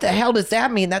 what the hell does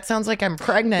that mean? That sounds like I'm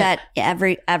pregnant. That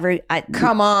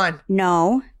come on.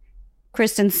 No.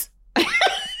 Kristen's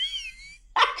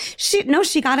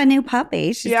she got a new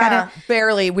puppy.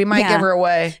 Barely. We might give her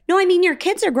away. No, I mean your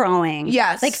kids are growing.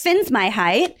 Yes. Like Finn's my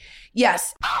height.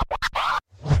 Yes.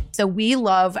 So we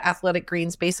love Athletic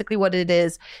Greens. Basically what it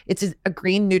is, it's a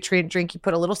green nutrient drink. You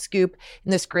put a little scoop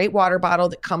in this great water bottle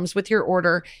that comes with your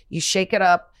order. You shake it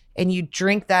up and you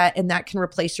drink that, and that can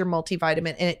replace your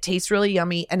multivitamin. And it tastes really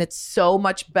yummy, and it's so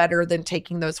much better than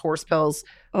taking those horse pills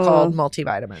called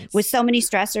multivitamins. With so many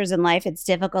stressors in life, it's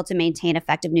difficult to maintain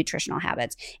effective nutritional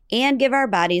habits and give our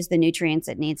bodies the nutrients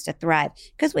it needs to thrive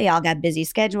because we all got busy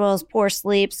schedules, poor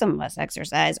sleep, some of us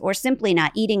exercise, or simply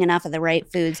not eating enough of the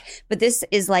right foods. But this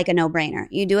is like a no-brainer.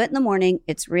 You do it in the morning.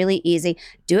 It's really easy.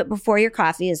 Do it before your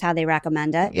coffee is how they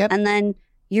recommend it. Yep. And then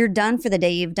you're done for the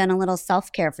day. You've done a little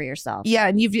self-care for yourself. Yeah,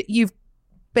 and you've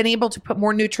been able to put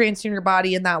more nutrients in your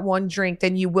body in that one drink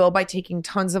than you will by taking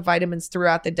tons of vitamins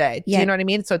throughout the day. Do you know what I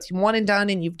mean? So it's one and done,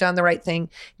 and you've done the right thing.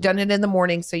 Done it in the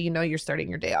morning, so you know you're starting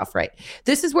your day off right.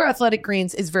 This is where Athletic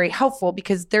Greens is very helpful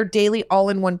because their daily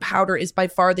all-in-one powder is by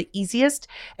far the easiest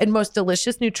and most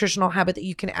delicious nutritional habit that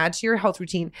you can add to your health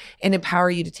routine and empower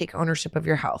you to take ownership of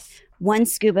your health. One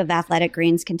scoop of Athletic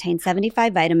Greens contains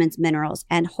 75 vitamins, minerals,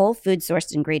 and whole food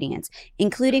sourced ingredients,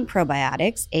 including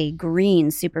probiotics, a green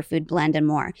superfood blend, and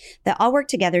more, that all work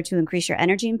together to increase your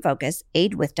energy and focus,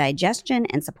 aid with digestion,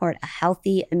 and support a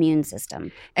healthy immune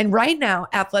system. And right now,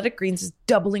 Athletic Greens is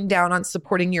doubling down on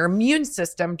supporting your immune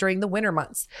system during the winter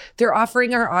months. They're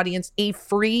offering our audience a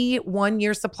free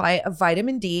 1-year supply of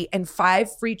vitamin D and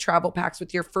 5 free travel packs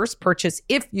with your first purchase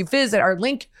if you visit our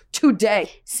link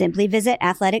today. Simply visit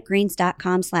athleticgreens.com/imomsohard.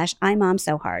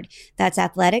 That's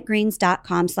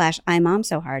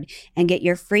athleticgreens.com/imomsohard and get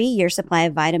your free year supply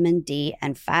of vitamin D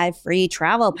and 5 free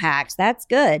travel packs. That's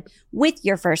good with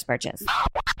your first purchase.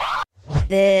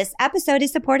 This episode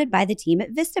is supported by the team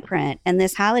at Vistaprint. And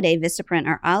this holiday, Vistaprint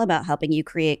are all about helping you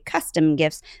create custom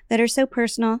gifts that are so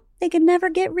personal they could never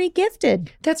get regifted.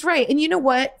 That's right. And you know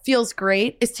what feels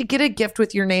great is to get a gift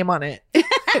with your name on it.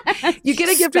 You get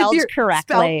a gift spelled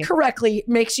spelled correctly.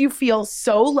 Makes you feel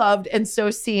so loved and so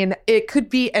seen. It could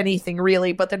be anything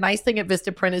really, but the nice thing at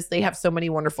Vistaprint is they have so many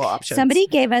wonderful options. Somebody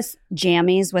gave us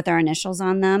jammies with our initials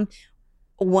on them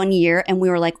one year, and we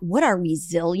were like, what are we,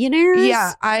 zillionaires?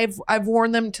 Yeah, I've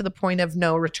worn them to the point of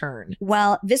no return.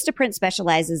 Well, Vistaprint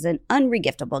specializes in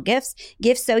unregiftable gifts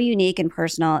so unique and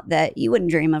personal that you wouldn't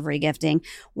dream of regifting.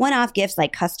 One-off gifts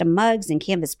like custom mugs and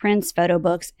canvas prints, photo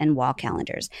books, and wall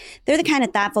calendars. They're the kind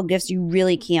of thoughtful gifts you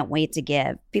really can't wait to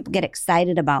give. People get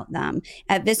excited about them.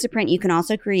 At Vistaprint, you can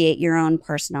also create your own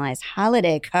personalized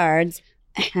holiday cards.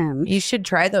 You should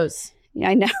try those.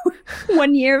 I know.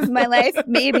 1 year of my life,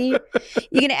 maybe.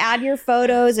 You can add your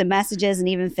photos and messages and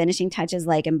even finishing touches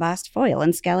like embossed foil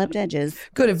and scalloped edges.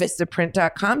 Go to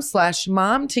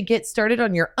Vistaprint.com/mom to get started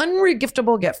on your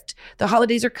unregiftable gift. The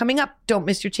holidays are coming up. Don't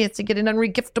miss your chance to get an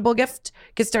unregiftable gift.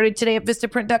 Get started today at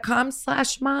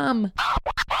Vistaprint.com/mom.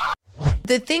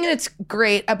 The thing that's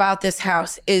great about this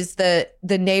house is the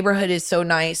neighborhood is so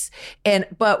nice.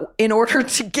 But in order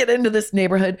to get into this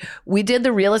neighborhood, we did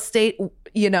the real estate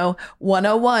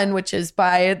 101, which is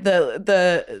by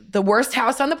the worst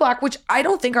house on the block, which I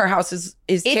don't think our house is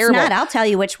terrible. It's not. I'll tell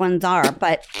you which ones are,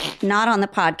 but not on the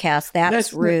podcast.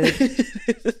 That's rude.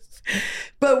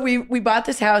 But we bought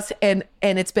this house and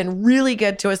it's been really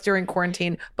good to us during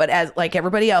quarantine. But as like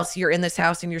everybody else, you're in this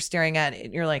house and you're staring at it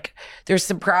and you're like, there's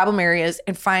some problem areas.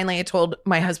 And finally I told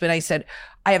my husband, I said,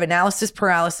 I have analysis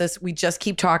paralysis. We just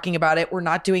keep talking about it. We're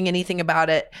not doing anything about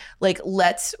it. Like,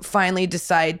 let's finally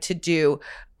decide to do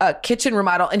a kitchen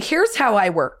remodel. And here's how I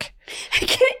work.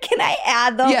 Can I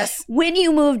add though? Yes. When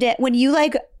you moved it, when you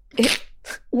like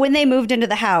when they moved into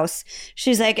the house,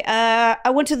 she's like, I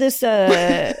went to this,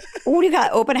 what do you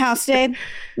got? Open house day?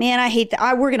 Man, I hate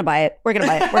that. We're going to buy it. We're going to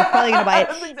buy it. We're probably going to buy it.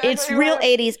 Exactly it's real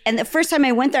right. 80s. And the first time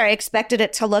I went there, I expected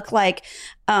it to look like,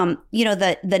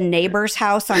 the neighbor's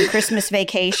house on Christmas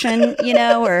Vacation,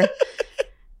 or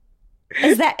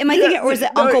is that, am I thinking, or is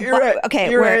it Uncle Bob? Right. Okay,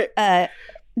 you're where right.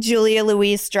 Julia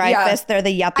Louis-Dreyfus, they're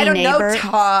the yuppie neighbor. Know,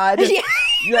 Todd.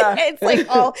 Yeah. It's like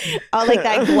all like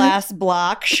that glass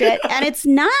block shit. And it's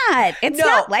not. It's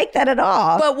not like that at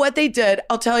all. But what they did,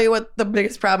 I'll tell you what the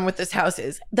biggest problem with this house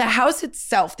is. The house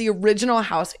itself, the original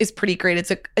house, is pretty great.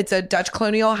 It's a Dutch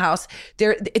colonial house.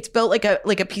 It's built like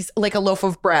a loaf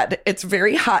of bread. It's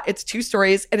very hot. It's 2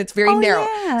 stories and it's very narrow.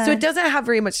 Yeah. So it doesn't have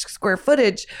very much square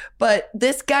footage. But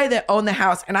this guy that owned the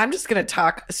house, and I'm just gonna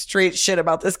talk straight shit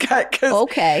about this guy.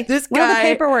 Okay. This guy, the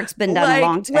paperwork's been done a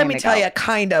long time let me ago. tell you,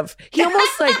 kind of. He almost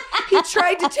he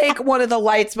tried to take one of the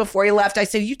lights before he left. I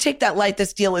said, you take that light,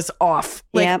 this deal is off.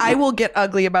 I will get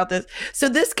ugly about this. So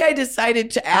this guy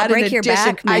decided to add an addition. Your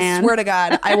back, man. I swear to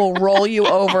God, I will roll you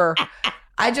over.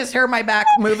 I just heard my back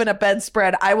moving a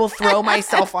bedspread. I will throw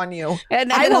myself on you.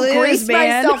 And I will grease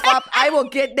myself up. I will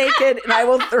get naked and I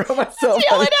will throw myself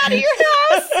Steal it out of your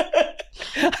house.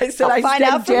 I said, I'll find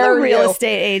out from the real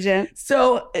estate agent.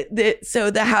 So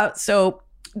the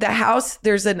house,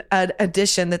 there's an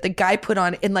addition that the guy put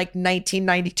on in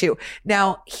 1992.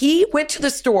 Now, he went to the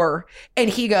store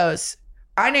and he goes,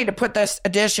 I need to put this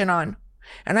addition on.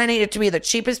 And I need it to be the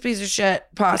cheapest piece of shit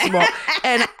possible.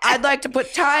 And I'd like to put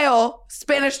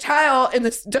Spanish tile in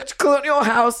this Dutch colonial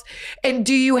house. And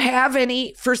do you have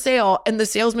any for sale? And the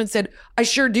salesman said, I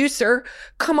sure do, sir.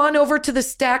 Come on over to the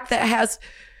stack that has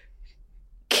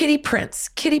kitty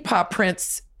paw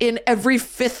prints in every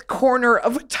 5th corner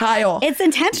of a tile. It's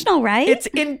intentional, right? It's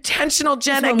intentional,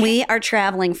 Jen. So when we are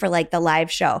traveling for the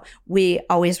live show, we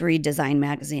always read design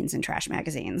magazines and trash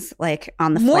magazines,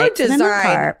 on the flight. More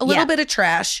design, a little yeah. bit of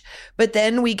trash. But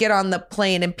then we get on the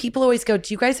plane and people always go,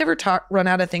 do you guys ever run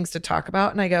out of things to talk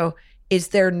about? And I go, is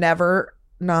there never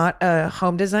not a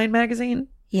home design magazine?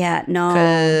 Yeah, no.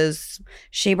 Because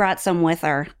she brought some with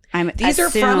her. These are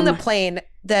from the plane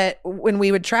that when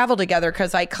we would travel together,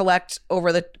 because I collect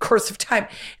over the course of time.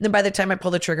 And then by the time I pull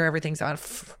the trigger, everything's out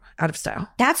of style.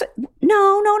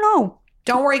 No.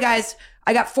 Don't worry, guys.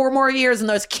 I got 4 more years and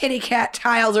those kitty cat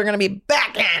tiles are going to be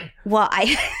back in. Well,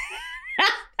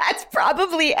 that's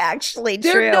probably actually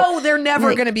true. They're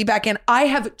never going to be back in. I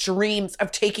have dreams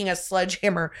of taking a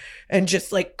sledgehammer and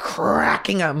just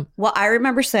cracking them. Well, I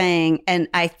remember saying, and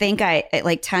I think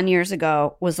 10 years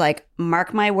ago was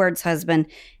mark my words, husband,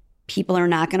 people are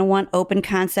not going to want open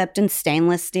concept and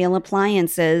stainless steel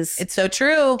appliances. It's so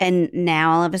true. And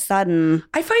now all of a sudden,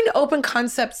 I find open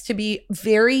concepts to be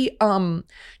very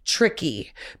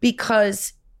tricky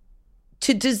because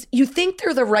you think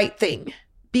they're the right thing.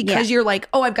 Because you're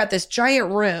I've got this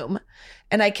giant room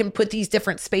and I can put these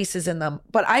different spaces in them.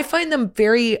 But I find them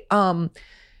very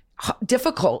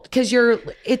difficult because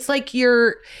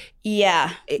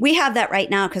Yeah. We have that right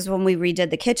now because when we redid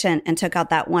the kitchen and took out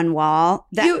that one wall,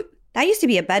 that used to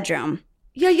be a bedroom.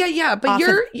 Yeah. But I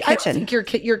don't think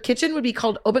your kitchen would be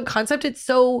called open concept. It's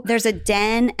so... There's a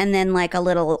den and then a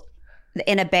little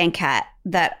in a banquette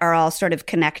that are all sort of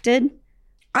connected.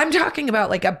 I'm talking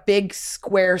about a big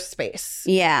square space.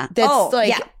 Yeah. That's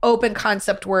open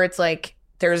concept where it's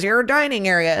there's your dining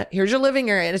area, here's your living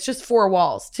area, and it's just 4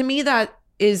 walls. To me,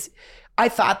 I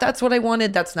thought that's what I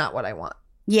wanted. That's not what I want.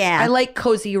 Yeah. I like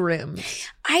cozy rooms.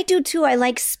 I do too. I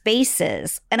like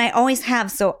spaces. And I always have.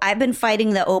 So I've been fighting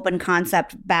the open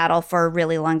concept battle for a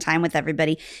really long time with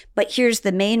everybody. But here's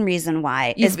the main reason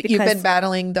why. You've been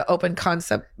battling the open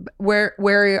concept. Where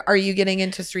are you getting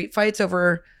into street fights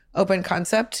over open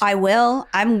concept? I will.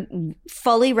 I'm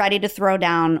fully ready to throw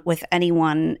down with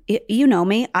anyone. You know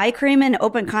me. Eye cream and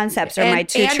open concepts are my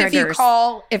two triggers.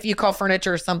 If you call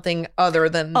furniture something other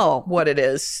than what it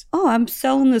is. Oh, I'm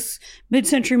selling this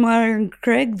mid-century modern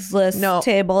Craigslist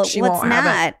table. Well, it's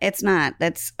not. It's not.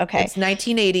 That's okay. It's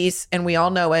 1980s and we all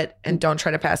know it. And don't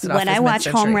try to pass it off when as I watch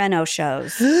mid-century. home reno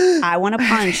shows, I want to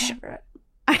punch.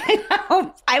 I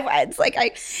know.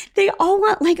 They all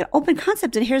want an open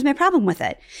concept. And here's my problem with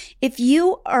it. If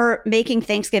you are making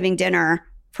Thanksgiving dinner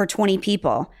for 20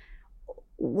 people,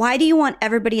 why do you want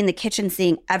everybody in the kitchen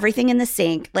seeing everything in the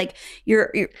sink?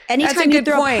 Anytime you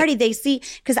throw a party, they see,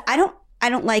 because I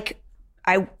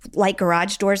like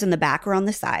garage doors in the back or on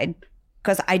the side.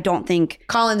 because I don't think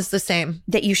Colin's the same.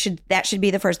 that that should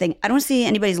be the first thing. I don't want to see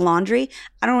anybody's laundry.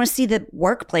 I don't want to see the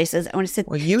workplaces. I want to see.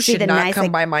 Well, you see should the not nice, come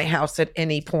like, by my house at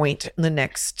any point in the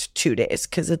next 2 days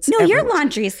because it's No, your everywhere.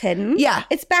 laundry is hidden. Yeah.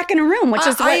 It's back in a room, which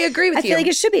is what I agree with I you. feel like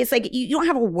it should be. It's like you don't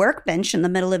have a workbench in the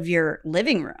middle of your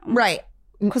living room. Right.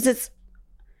 Because it's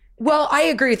Well, I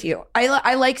agree with you.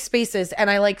 I like spaces and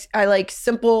I like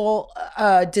simple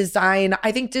design.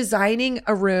 I think designing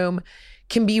a room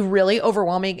can be really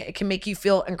overwhelming. It can make you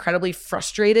feel incredibly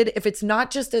frustrated if it's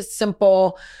not just a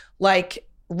simple, like,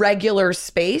 regular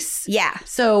space. yeah.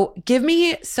 So give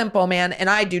me simple, man. And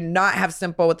I do not have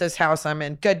simple with this house I'm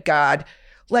in. Good God.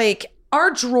 Like,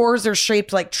 our drawers are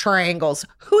shaped like triangles.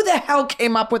 Who the hell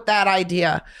came up with that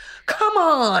idea? Come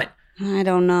on. I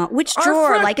don't know. Which Our drawer?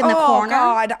 front- like in the oh, corner?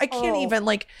 God, I can't even,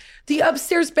 like, the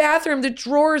upstairs bathroom, the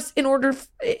drawers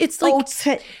it's like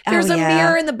there's a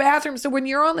mirror in the bathroom. So when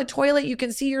you're on the toilet, you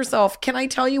can see yourself. Can I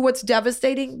tell you what's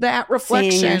devastating? That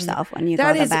reflection. Seeing yourself when you go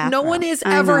That to the is, bathroom. no one is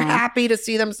I ever know. happy to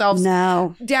see themselves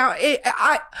No. down.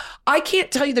 I can't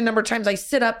tell you the number of times I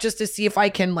sit up just to see if I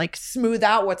can, like, smooth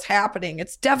out what's happening.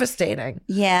 It's devastating.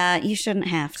 Yeah, you shouldn't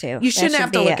have to. You shouldn't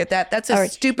have to look at that. That's a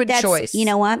stupid choice. You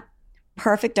know what?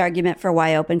 Perfect argument for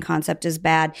why open concept is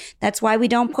bad. That's why we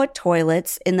don't put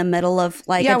toilets in the middle of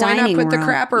like a why dining not put room.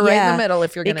 the crapper right in the middle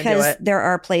if you're going to do Because it? there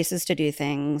are places to do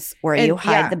things where And- you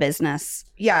hide yeah. the business.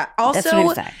 Yeah. That's what Also,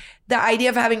 I'm saying. the idea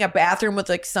of having a bathroom with,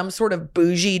 like, some sort of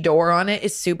bougie door on it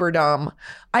is super dumb.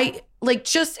 I like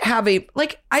just have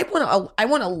I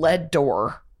want a lead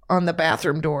door on the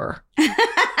bathroom door.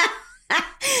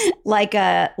 like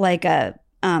a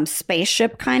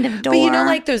spaceship kind of door. But you know,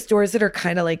 like those doors that are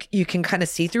kind of like you can kind of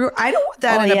see through. I don't want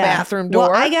that in a bathroom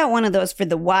door. Well, I got one of those for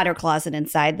the water closet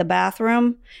inside the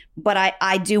bathroom, but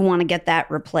I do want to get that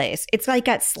replaced. It's like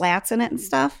got slats in it and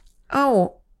stuff.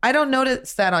 Oh, I don't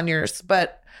notice that on yours,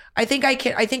 but I think I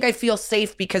can. I think I feel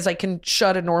safe because I can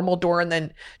shut a normal door and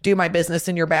then do my business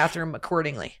in your bathroom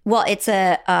accordingly. Well, it's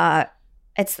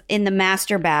it's in the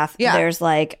master bath. Yeah. There's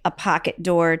like a pocket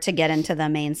door to get into the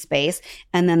main space,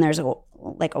 and then there's a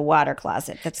water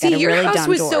closet that's got a your really house dumb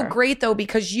was door. so great though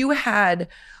because you had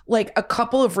like a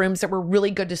couple of rooms that were really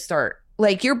good to start.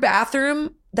 Like your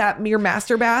bathroom, your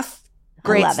master bath,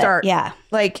 great I love it. start. Yeah.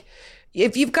 Like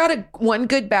if you've got one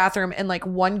good bathroom and like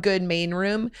one good main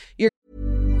room, you're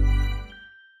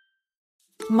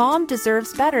Mom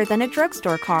deserves better than a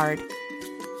drugstore card.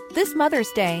 This Mother's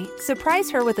Day,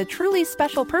 surprise her with a truly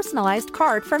special personalized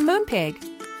card from Moonpig.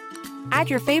 Add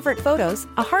your favorite photos,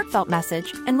 a heartfelt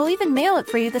message, and we'll even mail it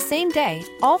for you the same day,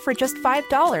 all for just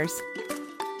 $5.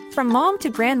 From mom to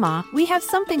grandma, we have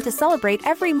something to celebrate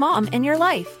every mom in your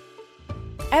life.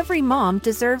 Every mom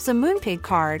deserves a Moonpig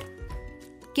card.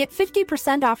 Get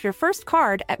 50% off your first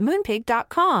card at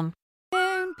moonpig.com.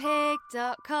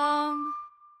 Moonpig.com.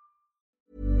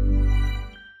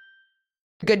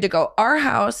 good to go. Our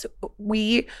house,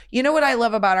 you know what I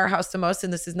love about our house the most,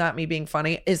 and this is not me being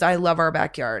funny, is I love our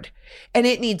backyard. And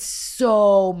it needs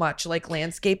so much like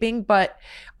landscaping, but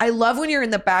I love when you're in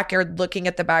the backyard looking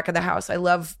at the back of the house. I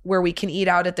love where we can eat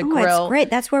out at the grill. It's great.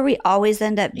 That's where we always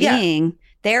end up being. Yeah.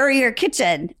 There, your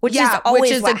kitchen, which is always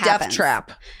which is what a happens. death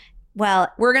trap. Well,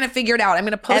 We're going to figure it out. I'm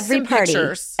going to post some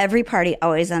pictures. Every party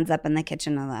always ends up in the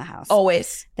kitchen of the house.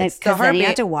 Always. It's the Because then you have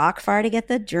heartbeat. to walk far to get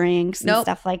the drinks and Nope.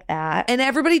 stuff like that. And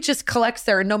everybody just collects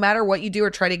there. And no matter what you do or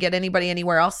try to get anybody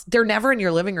anywhere else, they're never in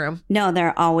your living room. No,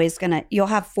 they're always you'll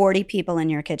have 40 people in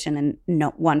your kitchen and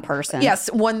no one person.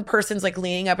 Yes, one person's like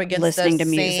leaning up against listening the to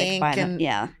music sink by them. and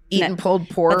Yeah. eating pulled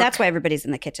pork. But that's why everybody's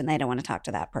in the kitchen. They don't want to talk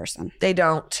to that person. They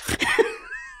don't.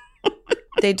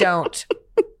 They don't.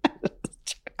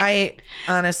 I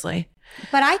honestly.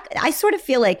 But I sort of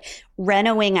feel like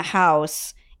renovating a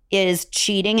house is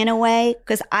cheating in a way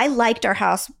because I liked our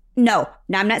house. No,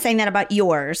 I'm not saying that about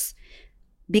yours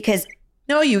because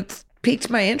No, you piqued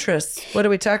my interest. What are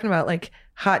we talking about? Like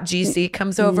hot GC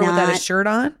comes over without a Not- shirt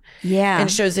on yeah.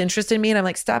 and shows interest in me. And I'm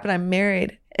like, stop it. I'm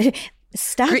married.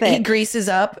 Stop He it. greases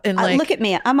up and like, Look at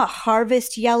me. I'm a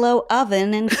Harvest Yellow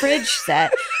oven and fridge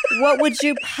set. What would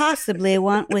you possibly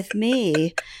want with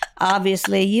me?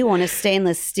 Obviously, you want a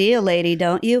stainless steel, lady,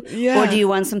 don't you? Yeah. Or do you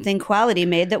want something quality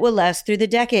made that will last through the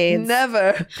decades?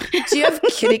 never. Do you have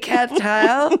kitty cat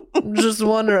tile? I'm just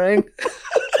wondering.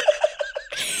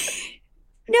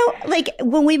 No, like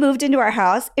when we moved into our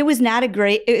house, it was not a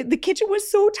great. The kitchen was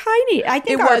so tiny. I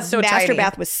think our master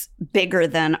bath was bigger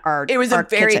than our. It was a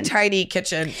very kitchen. tiny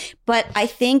kitchen. But I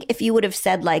think if you would have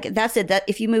said like, that's it, that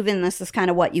if you move in, this is kind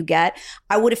of what you get,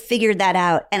 I would have figured that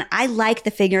out. And I like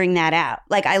the figuring that out.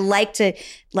 Like I like to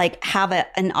like have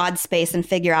an odd space and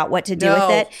figure out what to do with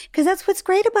it. Because that's what's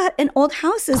great about an old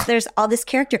house is there's all this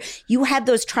character. You had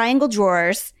those triangle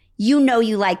drawers. You know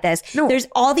you like this. No. There's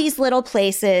all these little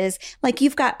places. Like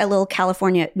you've got a little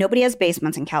California. Nobody has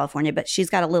basements in California, but she's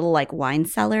got a little like wine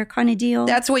cellar kind of deal.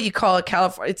 That's what you call a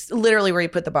California. It's literally where you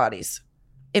put the bodies.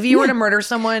 If you were to murder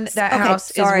someone, that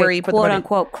house is where you put the body. Quote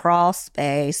unquote crawl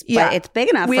space. Yeah. But it's big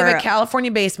enough We have a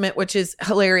California basement, which is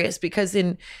hilarious because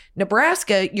in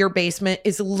Nebraska, your basement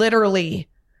is literally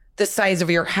the size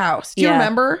of your house. Do you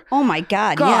remember? Oh my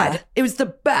God. God, yeah. It was the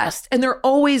best. And they're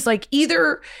always like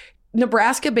either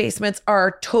Nebraska basements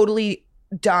are totally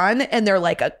done and they're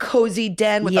like a cozy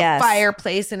den with a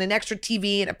fireplace and an extra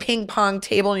TV and a ping pong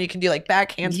table and you can do like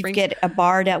back handsprings. You get a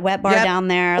wet bar down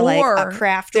there, or like a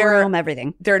craft room,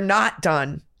 everything. They're not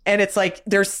done. And it's like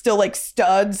there's still like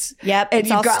studs. Yep. And it's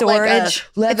you've all got storage.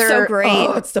 Like a leather. It's so great.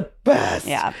 Oh, it's the best.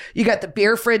 Yeah. You got the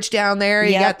beer fridge down there.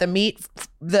 You got the meat,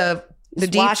 the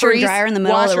deep washer freeze, dryer in the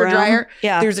middle of the room. Dryer.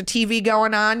 Yeah. There's a TV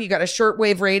going on. You got a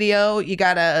shortwave radio. You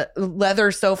got a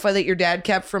leather sofa that your dad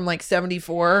kept from like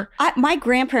 74. My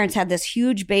grandparents had this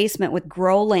huge basement with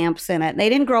grow lamps in it. They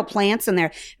didn't grow plants in there.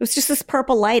 It was just this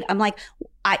purple light. I'm like,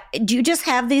 do you just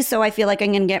have these so I feel like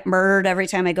I'm going to get murdered every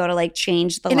time I go to like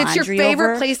change the laundry? And it's your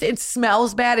favorite place. It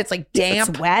smells bad. It's like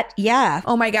damp. It's wet. Yeah.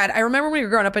 Oh my God. I remember when we were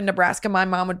growing up in Nebraska, my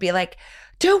mom would be like,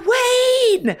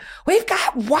 Dwayne, we've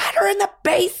got water in the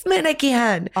basement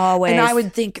again. Always. And I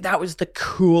would think that was the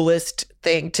coolest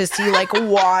thing to see like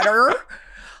water,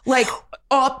 like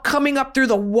coming up through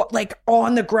like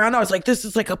on the ground. I was like, this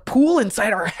is like a pool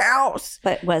inside our house.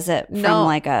 But was it from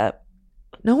like a...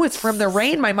 No, it's from the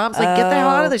rain. My mom's like, get the hell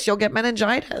out of this. You'll get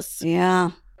meningitis.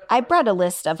 Yeah. I brought a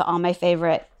list of all my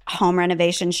favorite home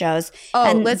renovation shows. Oh,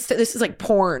 and this is like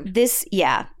porn.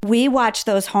 We watch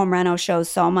those home reno shows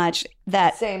so much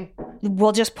that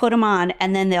we'll just put them on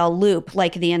and then they'll loop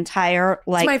like the entire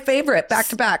like. It's my favorite, back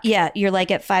to back. Yeah, you're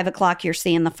like at 5:00, you're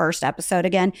seeing the first episode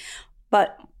again.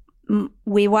 But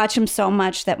we watch them so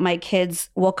much that my kids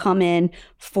will come in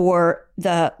for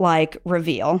the like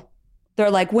reveal. They're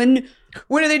like, when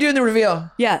are they doing the reveal?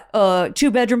 Yeah,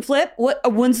 2-bedroom flip.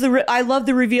 When's I love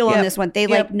the reveal on this one. They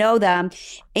like know them,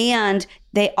 and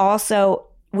they also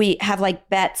we have like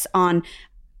bets on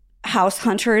house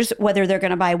hunters whether they're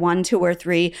going to buy 1, 2, or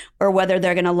 3, or whether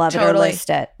they're going to love it or list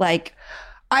it. Like,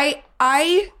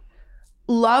 I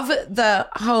love the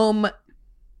home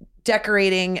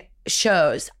decorating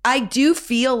shows. I do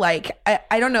feel like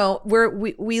I don't know.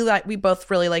 We both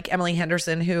really like Emily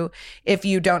Henderson, who, if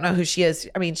you don't know who she is,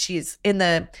 I mean, she's in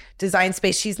the design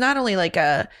space. She's not only like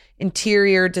a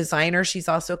interior designer, she's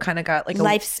also kind of got like a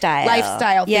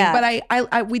lifestyle thing. Yeah.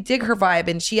 But we dig her vibe,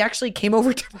 and she actually came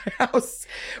over to my house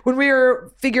when we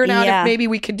were figuring out if maybe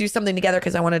we could do something together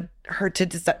because I wanted her to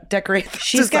decorate.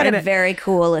 She's got a very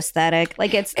cool aesthetic.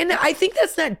 Like and I think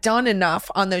that's not done enough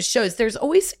on those shows.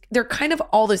 They're kind of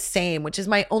all the same, which is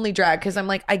my only drag because I'm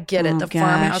like, I get it. The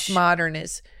farmhouse modern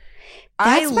is.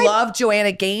 I love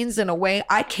Joanna Gaines in a way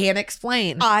I can't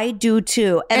explain. I do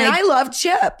too, and I love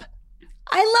Chip.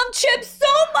 I love Chip so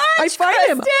much.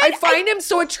 I find him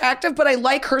so attractive, but I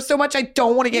like her so much. I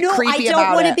don't want to get creepy about it. I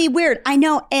don't want to be weird. I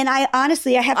know. And I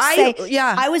honestly, I have to say,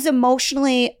 I was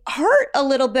emotionally hurt a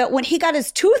little bit when he got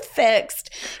his tooth fixed.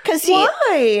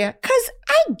 Why? Because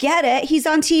I get it. He's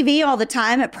on TV all the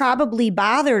time. It probably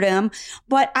bothered him.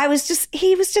 But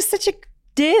he was just such a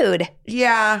dude.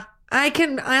 Yeah. I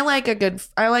like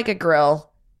a grill.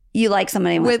 You like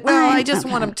somebody I just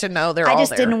want him to know they're all there. I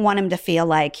just didn't want him to feel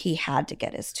like he had to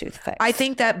get his tooth fixed. I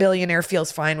think that billionaire feels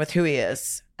fine with who he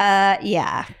is.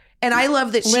 Yeah. And I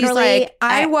love that she's like,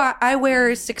 I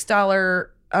wear $6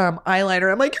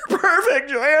 eyeliner. I'm like, you're perfect,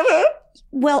 Joanna.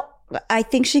 Well, I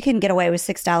think she can get away with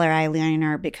 $6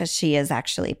 eyeliner because she is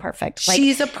actually perfect. Like,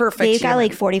 she's a perfect They've got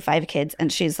like 45 kids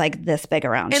and she's like this big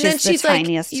around. And she's then she's the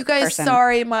tiniest like, you guys, person.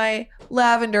 Sorry, my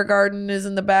lavender garden is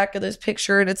in the back of this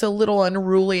picture and it's a little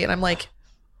unruly. And I'm like,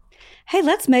 hey,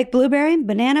 let's make blueberry and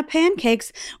banana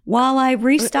pancakes while I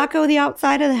restucco the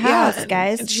outside of the house,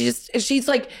 guys. And she's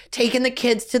like taking the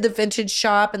kids to the vintage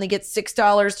shop and they get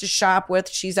 $6 to shop with.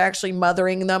 She's actually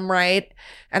mothering them, right?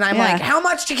 And I'm like, how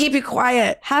much to keep you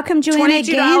quiet? How come Joanna Gaines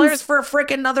 $22 for a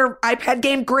freaking another iPad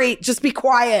game? Great. Just be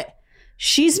quiet.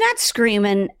 She's not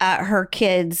screaming at her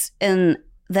kids in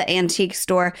the antique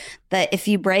store that if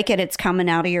you break it, it's coming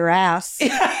out of your ass.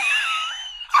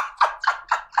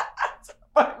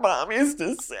 My mom used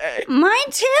to say.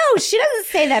 Mine too. She doesn't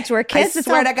say that to her kids. I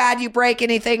swear to God, you break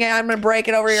anything, I'm going to break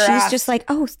it over your ass. She's just like,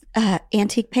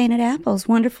 antique painted apples.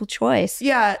 Wonderful choice.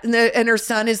 Yeah. And her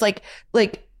son is like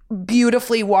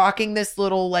beautifully walking this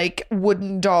little like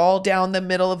wooden doll down the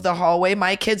middle of the hallway.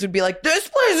 My kids would be like, this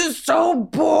place is so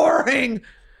boring.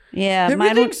 Yeah.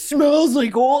 Everything smells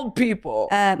like old people.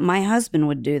 My husband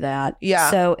would do that. Yeah.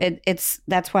 So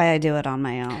that's why I do it on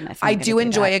my own. I do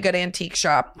enjoy a good antique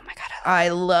shop. Oh my God.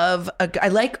 I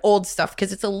like old stuff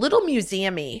because it's a little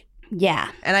museum-y.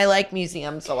 Yeah. And I like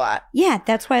museums a lot. Yeah,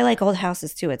 that's why I like old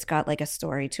houses too. It's got like a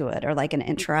story to it or like an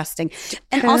interesting.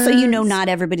 And also, not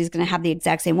everybody's going to have the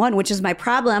exact same one, which is my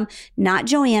problem. Not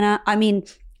Joanna. I mean,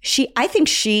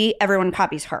 everyone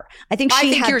copies her. I think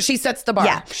she sets the bar.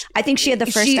 Yeah. I think she had the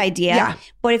first idea. Yeah.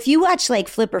 But if you watch like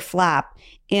Flip or Flop,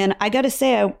 and I got to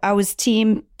say, I was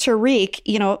team Tariq,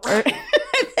 or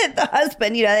the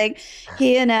husband, like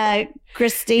he and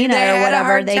Christina or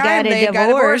whatever, they got a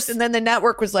divorce. And then the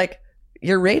network was like,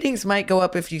 your ratings might go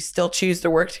up if you still choose to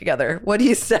work together. What do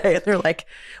you say? And they're like,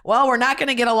 well, we're not going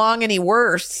to get along any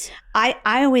worse. I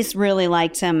always really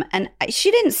liked him. And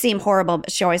she didn't seem horrible,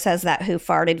 but she always has that who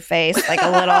farted face, like a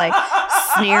little like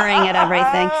sneering at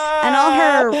everything. And all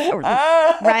her,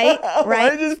 right?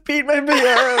 I just peed my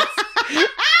pants.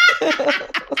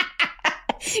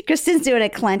 Kristen's doing a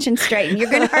clench and straighten.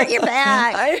 You're going to hurt your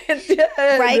back. I did.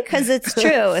 Right? Because it's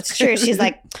true. It's true. She's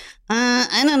like,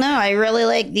 I don't know. I really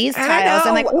like these tiles.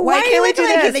 I'm like, why can't we do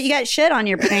that? That you got shit on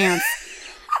your pants.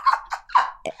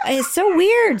 It's so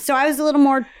weird. So I was a little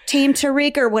more team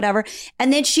Tariq or whatever.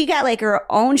 And then she got like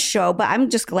her own show, but I'm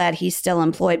just glad he's still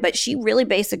employed. But she really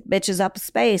basic bitches up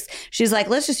space. She's like,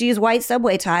 let's just use white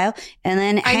subway tile and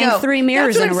then hang 3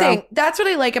 mirrors in a row. That's what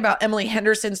I like about Emily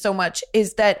Henderson so much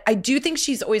is that I do think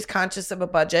she's always conscious of a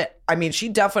budget. I mean, she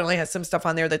definitely has some stuff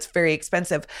on there that's very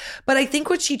expensive. But I think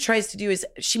what she tries to do is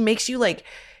she makes you like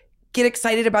get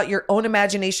excited about your own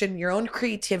imagination, your own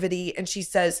creativity. And she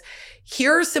says,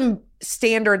 here are some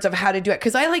standards of how to do it.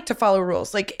 Because I like to follow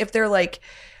rules. Like if they're like,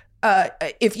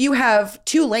 if you have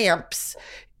 2 lamps,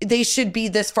 they should be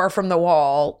this far from the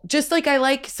wall. Just like I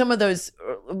like some of those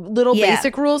little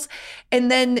basic rules. And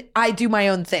then I do my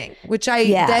own thing, which I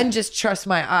then just trust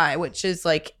my eye, which is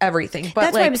like everything. But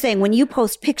that's what I'm saying. When you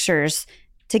post pictures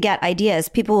to get ideas,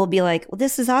 people will be like, well,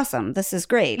 this is awesome. This is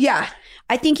great. Yeah.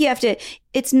 I think you have to,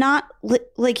 it's not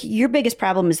like your biggest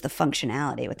problem is the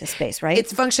functionality with the space, right?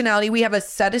 It's functionality. We have a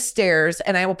set of stairs,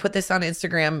 and I will put this on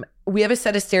Instagram. We have a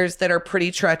set of stairs that are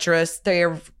pretty treacherous. They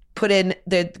are put in,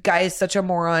 the guy is such a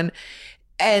moron,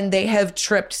 and they have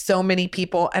tripped so many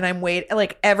people. And I'm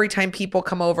like every time people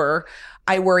come over,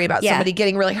 I worry about somebody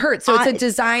getting really hurt. So it's a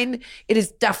design. It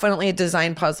is definitely a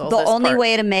design puzzle. The only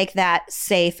way to make that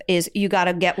safe is you got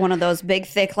to get one of those big,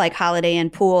 thick, like Holiday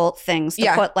Inn pool things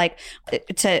to put like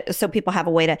so people have a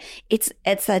way to. It's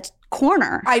a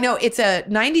corner. I know it's a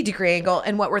 90-degree angle,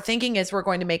 and what we're thinking is we're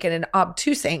going to make it an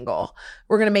obtuse angle.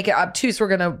 We're going to make it obtuse. We're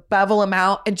going to bevel them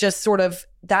out and just sort of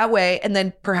that way, and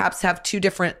then perhaps have 2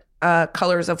 different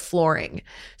colors of flooring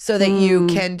so that you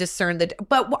can discern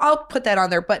but I'll put that on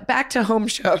there. But back to home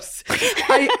shows.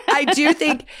 I do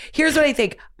think, here's what I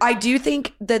think. I do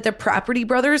think that the Property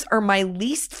Brothers are my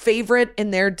least favorite in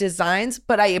their designs,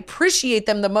 but I appreciate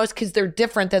them the most because they're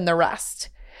different than the rest.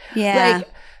 Yeah.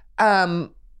 Like,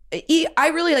 I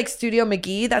really like Studio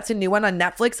McGee. That's a new one on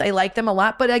Netflix. I like them a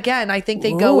lot. But again, I think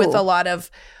they go with a lot of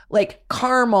like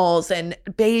caramels and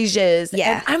beiges.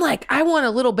 Yeah. And I'm like, I want a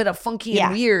little bit of funky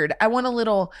and weird. I want a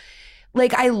little,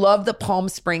 like, I love the Palm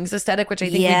Springs aesthetic, which I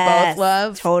think we both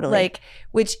love. Totally. Like,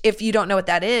 which if you don't know what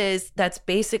that is, that's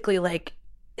basically like,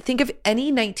 think of any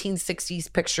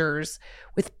 1960s pictures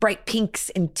with bright pinks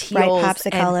and teals. Bright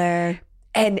popsicle.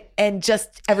 And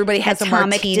just everybody has Atomic a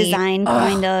martini design,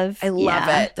 kind of. I love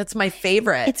it. That's my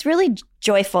favorite. It's really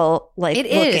joyful, like it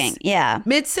looking. Is. Yeah.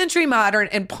 Mid-century modern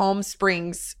and Palm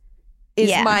Springs is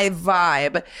my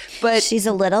vibe. But she's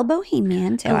a little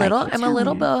bohemian too. I'm a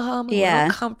little bohem, a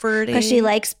little comforting. Because she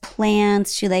likes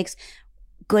plants. She likes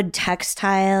good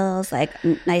textiles, like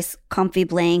nice comfy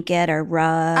blanket or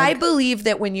rug. I believe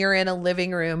that when you're in a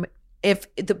living room,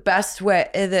 if the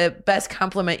best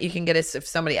compliment you can get is if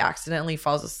somebody accidentally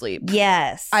falls asleep.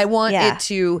 Yes. I want it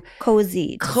to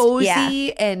cozy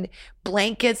and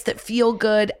blankets that feel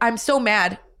good. I'm so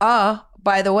mad.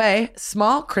 By the way,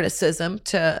 small criticism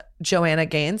to Joanna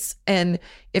Gaines. And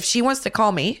if she wants to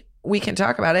call me, we can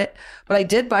talk about it. But I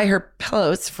did buy her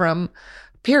pillows from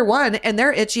Pier 1 and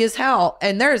they're itchy as hell.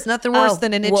 And there is nothing worse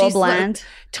than an itchy Wool blend.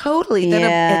 Than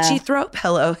an itchy throat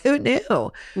pillow. Who knew?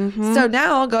 Mm-hmm. So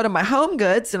now I'll go to my Home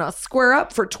Goods and I'll square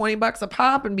up for $20 a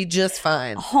pop and be just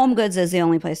fine. Home Goods is the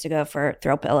only place to go for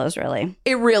throw pillows, really.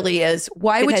 It really is.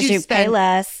 Why because would you pay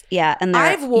less? Yeah, and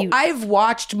I've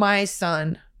watched my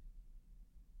son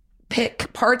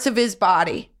pick parts of his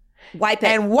body, wipe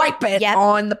it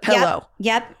on the pillow.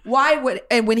 Yep.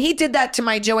 And when he did that to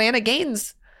my Joanna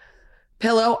Gaines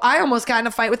pillow, I almost got in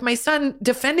a fight with my son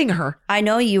defending her. I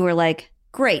know you were like,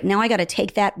 great, now I got to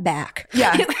take that back.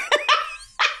 Yeah.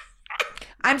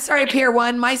 I'm sorry, Pier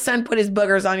 1. My son put his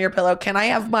boogers on your pillow. Can I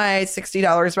have my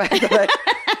 $60 back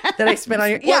that I spent on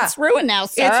your? Yeah, it's ruined now,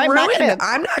 sir. It's ruined.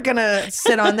 I'm not gonna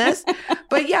sit on this.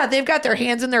 But yeah, they've got their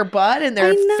hands in their butt and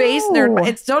their face,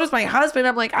 and so does my husband.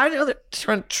 I'm like, I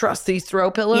don't trust these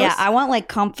throw pillows. Yeah, I want like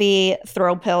comfy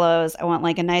throw pillows. I want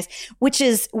like a nice,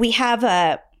 we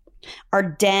have our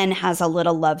den has a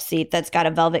little love seat that's got a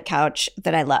velvet couch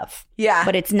that I love. Yeah.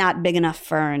 But it's not big enough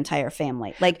for our entire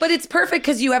family. But it's perfect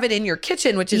because you have it in your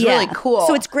kitchen, which is really cool.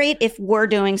 So it's great if we're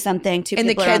doing something, two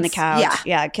people are on the couch.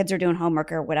 Yeah, kids are doing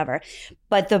homework or whatever.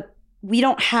 But we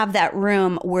don't have that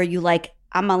room where you like,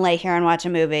 I'm going to lay here and watch a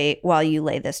movie while you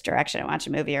lay this direction and watch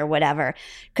a movie or whatever.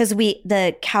 Because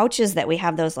the couches that we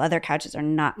have, those leather couches, are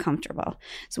not comfortable.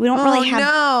 So we don't really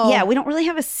have, we don't really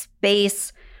have a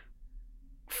space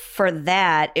for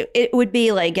that. It would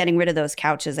be like getting rid of those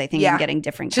couches, I think, and getting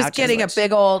different couches. Just getting a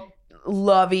big old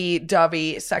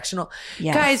lovey-dovey sectional.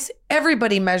 Yeah. Guys,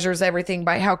 everybody measures everything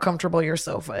by how comfortable your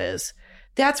sofa is.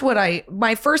 That's what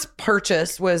my first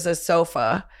purchase was a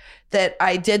sofa that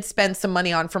I did spend some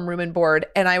money on from Room and Board.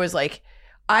 And I was like,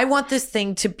 I want this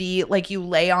thing to be like you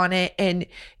lay on it and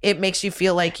it makes you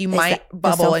feel like you might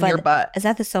bubble in your butt. Is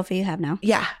that the sofa you have now?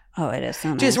 Yeah. Oh, it is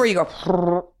so nice. Just where you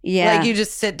go, like you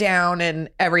just sit down and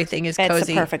everything is cozy. It's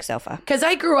a perfect sofa. Because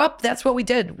I grew up, that's what we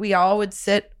did. We all would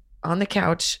sit on the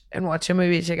couch and watch a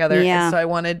movie together. Yeah. And so I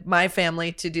wanted my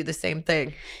family to do the same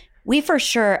thing. We for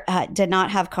sure did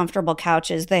not have comfortable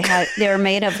couches. They were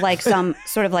made of like some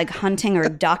sort of like hunting or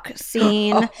duck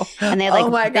scene, and they had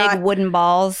like big wooden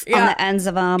balls on the ends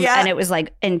of them, and it was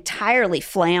like entirely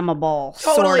flammable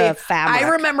sort of fabric. I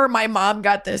remember my mom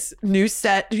got this new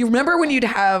set. Do you remember when you'd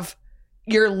have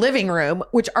your living room,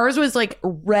 which ours was like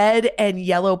red and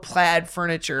yellow plaid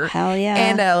furniture? Hell yeah,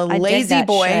 and a lazy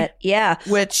boy, shit. Yeah,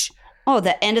 which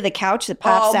the end of the couch that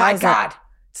pops out. Oh my god.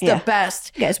 It's the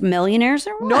best. You guys millionaires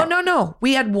or what? No.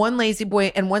 We had one lazy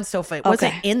boy and one sofa. It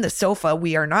wasn't in the sofa.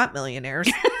 We are not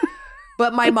millionaires.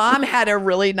 But my mom had a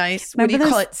really nice,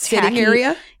 sitting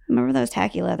area? Remember those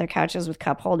tacky leather couches with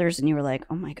cup holders? And you were like,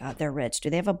 oh my God, they're rich. Do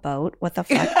they have a boat? What the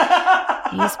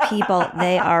fuck? These people,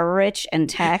 they are rich and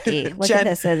tacky. Look Jen, at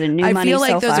this as a new money sofa. I feel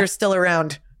like those are still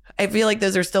around. I feel like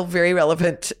those are still very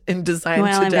relevant in design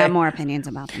today. I've got more opinions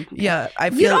about them. Yeah,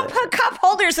 you don't put cup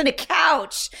holders in a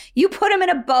couch. You put them in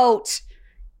a boat.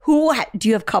 Do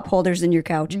you have cup holders in your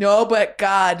couch? No, but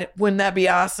God, wouldn't that be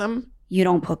awesome? You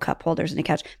don't put cup holders in a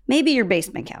couch. Maybe your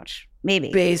basement couch.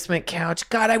 Maybe. Basement couch.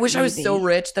 God, I wish I was so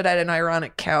rich that I had an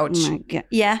ironic couch. Oh my God.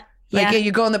 Yeah. Like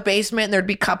you go in the basement and there'd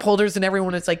be cup holders and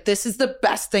everyone is like, this is the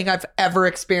best thing I've ever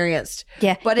experienced.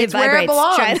 Yeah. But it's where it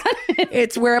belongs.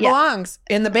 It's where it belongs.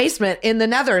 In the basement, in the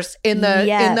nethers, in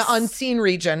the unseen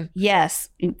region. Yes.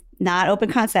 Not open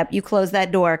concept. You close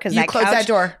that door because that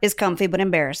couch is comfy but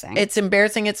embarrassing. It's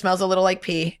embarrassing. It smells a little like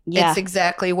pee. Yeah. It's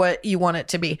exactly what you want it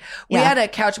to be. We had a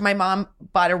couch. My mom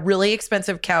bought a really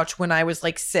expensive couch when I was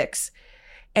like 6.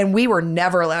 And we were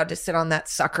never allowed to sit on that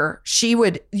sucker. She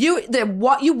would, you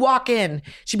walk in,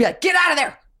 she'd be like, get out of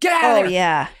there. Get out of there. Oh,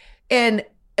 yeah. And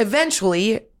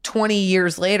eventually, 20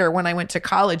 years later, when I went to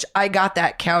college, I got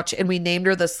that couch and we named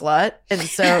her the slut. And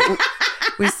so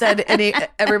we said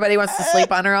everybody wants to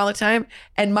sleep on her all the time.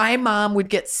 And my mom would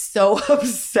get so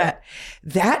upset.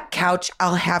 That couch,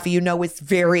 I'll have you know, is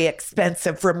very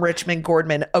expensive from Richmond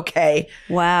Gordman. Okay.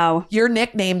 Wow. Your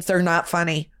nicknames are not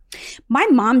funny. My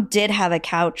mom did have a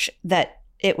couch that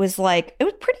it was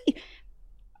pretty,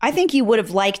 I think you would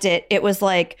have liked it. It was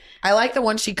like. I like the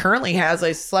one she currently has.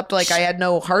 I slept like I had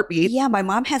no heartbeat. Yeah, my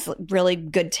mom has really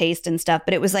good taste and stuff,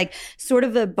 but it was like sort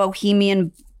of a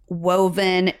bohemian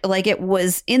woven, like it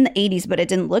was in the 80s, but it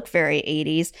didn't look very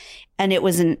 80s. And it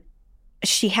was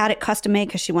she had it custom made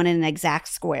because she wanted an exact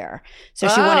square. So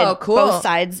she wanted both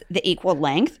sides the equal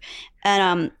length.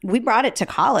 And we brought it to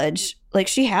college. Like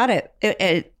she had it.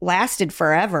 It lasted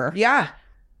forever. Yeah.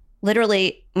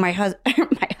 Literally, my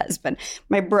husband,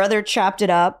 my brother chopped it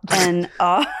up and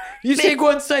you take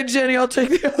one side, Jenny, I'll take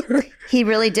the other. He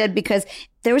really did, because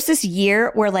there was this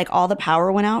year where like all the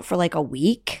power went out for like a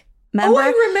week. Remember? Oh, I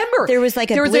remember. There was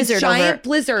like a blizzard. A giant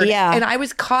blizzard. Yeah. And I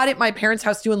was caught at my parents'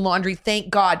 house doing laundry. Thank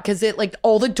God. Because it like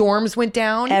all the dorms went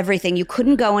down. Everything. You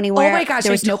couldn't go anywhere. Oh my gosh.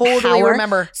 There was no totally power.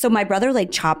 remember. So my brother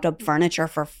like chopped up furniture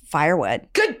for firewood.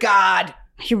 Good God.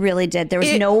 He really did. There was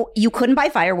you couldn't buy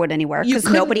firewood anywhere because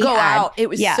nobody go had. out. It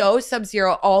was so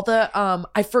sub-zero. All the,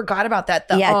 I forgot about that.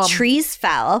 Trees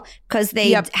fell because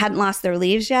they hadn't lost their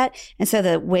leaves yet. And so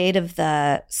the weight of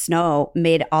the snow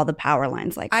made all the power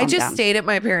lines like I just down. stayed at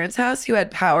my parents' house who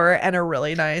had power and a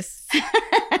really nice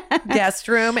guest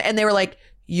room. And they were like,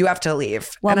 you have to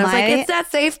leave. Well, and I was like, it's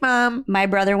not safe, Mom. My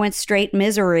brother went straight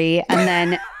misery and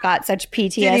then got such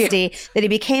PTSD that he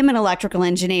became an electrical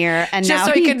engineer. And just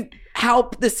now so he could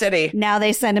help the city. Now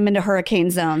they send him into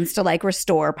hurricane zones to like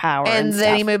restore power. And then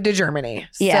stuff. he moved to Germany.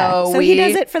 Yeah. So he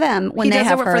does it for them when they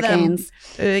have hurricanes.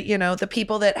 The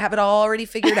people that have it all already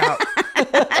figured out.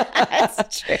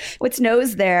 That's true. It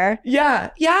snows there.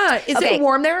 Yeah. Yeah. Is it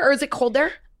warm there or is it cold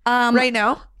there right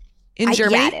now in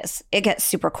Germany? Yeah, it is. It gets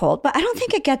super cold, but I don't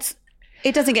think it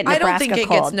doesn't get Nebraska cold. I don't think it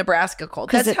gets Nebraska cold.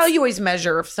 That's how you always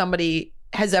measure if somebody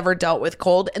has ever dealt with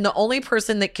cold. And the only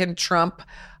person that can trump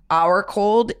our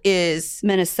cold is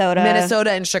Minnesota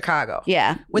and Chicago.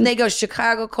 Yeah. When they go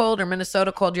Chicago cold or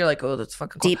Minnesota cold, you're like, oh, that's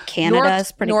fucking cold. Deep Canada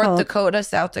is pretty cold. North Dakota,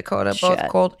 South Dakota, both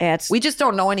cold. We just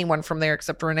don't know anyone from there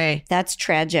except Renee. That's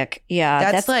tragic.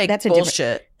 Yeah. That's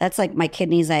bullshit. That's like my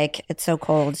kidney's like, it's so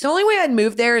cold. The only way I'd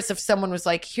move there is if someone was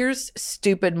like, here's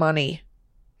stupid money.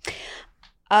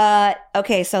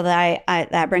 Okay, so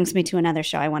that brings me to another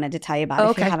show I wanted to tell you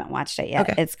about if you haven't watched it yet.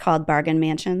 Okay. It's called Bargain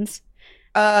Mansions.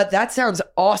 That sounds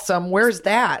awesome. Where's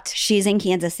that? She's in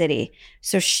Kansas City.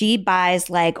 So she buys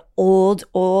like old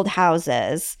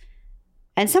houses.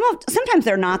 And sometimes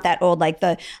they're not that old. Like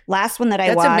the last one that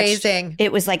I watched. That's amazing.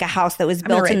 It was like a house that was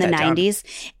built in the 90s.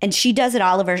 And she does it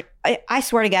all over. I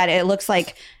swear to God, it looks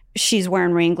like she's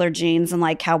wearing Wrangler jeans and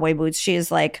like cowboy boots. She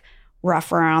is like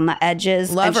rough around the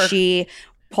edges. Love her. She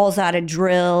pulls out a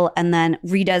drill and then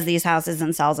redoes these houses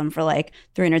and sells them for like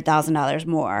 $300,000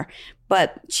 more.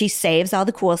 But she saves all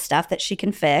the cool stuff that she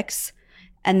can fix.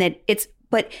 And then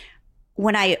but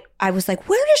when I was like,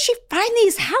 where does she find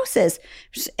these houses?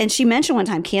 And she mentioned one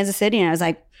time Kansas City. And I was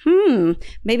like,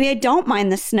 maybe I don't mind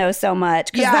the snow so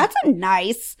much. Because that's a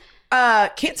nice.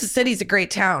 Kansas City's a great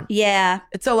town. Yeah.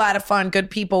 It's a lot of fun. Good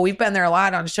people. We've been there a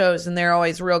lot on shows and they're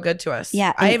always real good to us.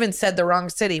 Yeah. I even said the wrong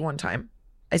city one time.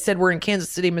 I said we're in Kansas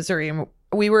City, Missouri. And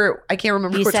I can't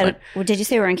remember which one. Well, did you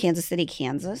say we're in Kansas City,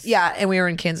 Kansas? Yeah, and we were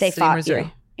in Kansas City, Missouri.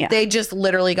 You. Yeah. They just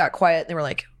literally got quiet. They were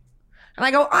like, and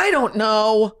I go, I don't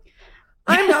know.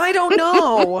 I don't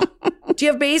know. Do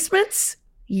you have basements?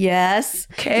 Yes.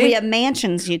 Okay. We have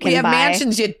mansions you can buy. We have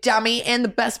mansions, you dummy, and the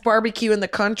best barbecue in the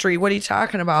country. What are you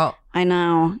talking about? I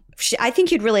know. I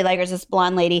think you'd really like her, this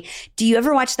blonde lady. Do you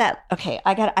ever watch that? Okay,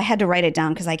 I had to write it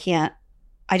down because I can't.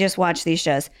 I just watch these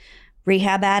shows.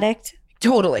 Rehab Addict.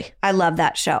 Totally. I love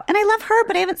that show. And I love her,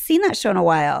 but I haven't seen that show in a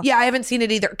while. Yeah, I haven't seen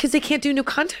it either because they can't do new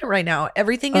content right now.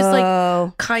 Everything is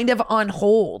like kind of on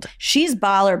hold. She's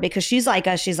baller because she's like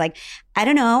us. She's like, I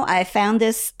don't know. I found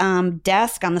this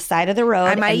desk on the side of the road.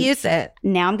 I might use it.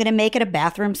 Now I'm going to make it a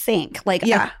bathroom sink. Like,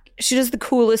 yeah. She does the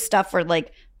coolest stuff for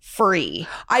like free.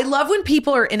 I love when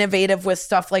people are innovative with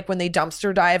stuff like when they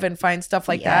dumpster dive and find stuff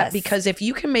like that, because if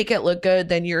you can make it look good,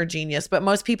 then you're a genius. But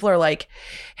most people are like,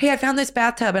 hey, I found this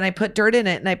bathtub and I put dirt in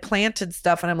it and I planted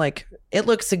stuff. And I'm like, it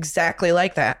looks exactly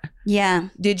like that. Yeah.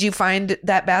 Did you find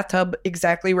that bathtub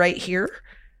exactly right here?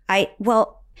 Do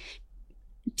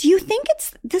you think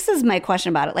this is my question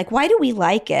about it. Like, why do we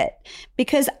like it?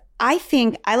 Because I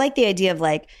think I like the idea of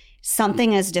like,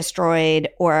 something is destroyed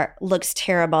or looks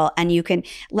terrible and you can,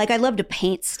 like, I love to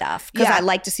paint stuff because I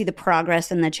like to see the progress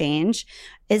and the change.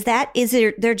 Is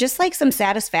there just like some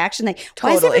satisfaction? Like,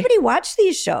 why does everybody watch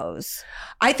these shows?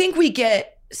 I think we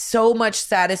get so much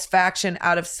satisfaction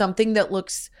out of something that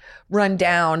looks run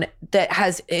down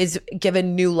that is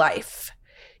given new life.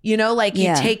 You know, like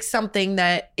you take something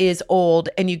that is old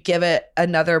and you give it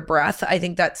another breath. I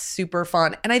think that's super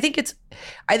fun. And I think it's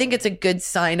a good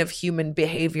sign of human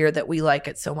behavior that we like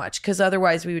it so much, because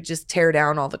otherwise we would just tear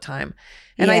down all the time.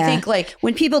 And I think like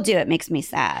when people do, it makes me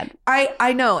sad.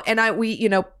 I know. And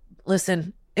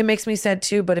listen, it makes me sad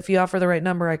too, but if you offer the right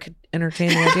number, I could entertain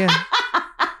the idea.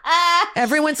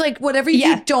 Everyone's like, whatever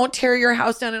you do, don't tear your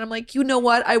house down. And I'm like, you know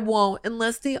what? I won't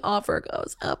unless the offer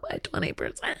goes up by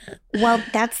 20%. Well,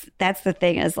 that's the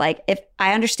thing is like, if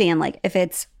I understand, like if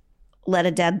it's let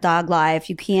a dead dog lie, if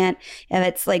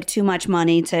it's like too much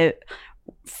money to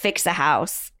fix a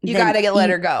house, you got to let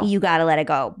her go. You got to let it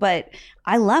go. But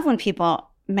I love when people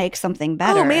make something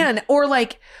better. Oh man. Or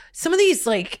like some of these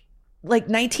like like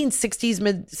 1960s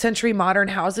mid-century modern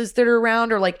houses that are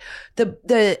around, or like the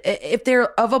if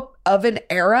they're of an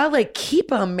era, like keep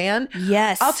them, man.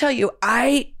 Yes. I'll tell you,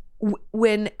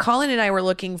 when Colin and I were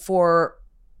looking for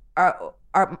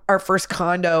our first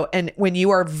condo, and when you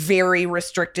are very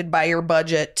restricted by your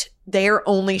budget, they are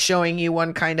only showing you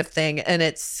one kind of thing, and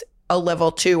it's a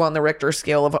level 2 on the Richter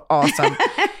scale of awesome.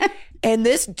 And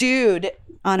this dude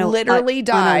literally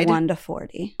died on a 1 to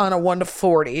 40. On a 1 to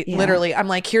 40. Yeah. Literally, I'm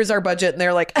like, here's our budget, and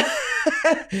they're like,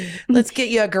 let's get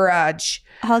you a garage.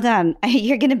 Hold on,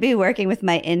 you're going to be working with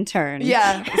my intern.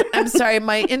 Yeah, I'm sorry,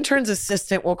 my intern's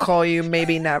assistant will call you.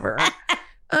 Maybe never.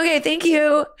 Okay, thank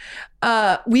you.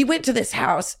 We went to this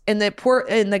house, and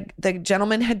the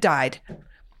gentleman had died,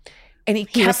 and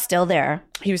he was still there.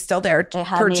 He was still there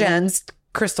for Jen's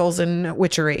crystals and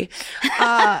witchery.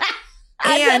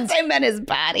 And I meant his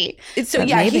body. So but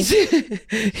yeah, he's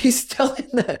still in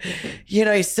the,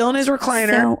 he's still in his recliner.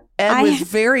 So Ed was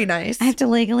very nice. I have to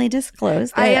legally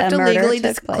disclose. I have to legally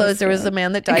disclose there was a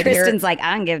man that died here. Kristen's like,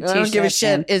 I don't give a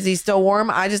shit. Is he still warm?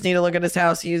 I just need to look at his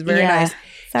house. He's very nice.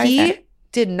 He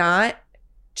did not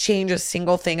change a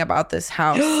single thing about this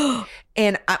house.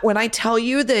 And when I tell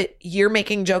you that you're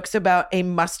making jokes about a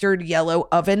mustard yellow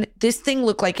oven, this thing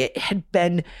looked like he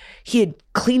had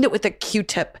cleaned it with a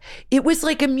Q-tip. It was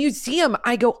like a museum.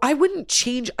 I wouldn't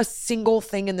change a single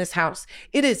thing in this house.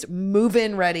 It is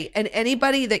move-in ready. And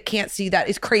anybody that can't see that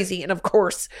is crazy. And of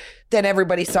course, then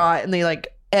everybody saw it, and they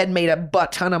Ed made a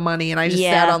butt ton of money, and I just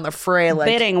sat on the fray like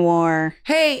bidding war.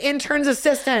 Hey, intern's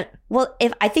assistant. Well,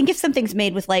 if something's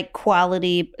made with like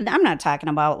quality, I'm not talking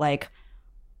about like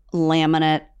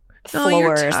laminate floors. No,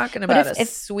 you're talking about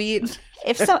sweet.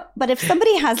 If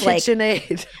somebody has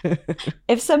KitchenAid.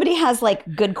 If somebody has like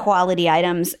good quality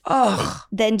items,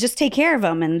 then just take care of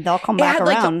them, and they'll come back around.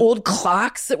 It had like old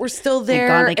clocks that were still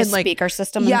there, like a speaker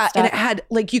system. Yeah, and stuff. And it had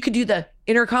like you could do the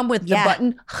intercom with the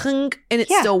button, and it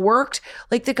still worked.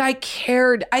 Like the guy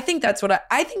cared. I think that's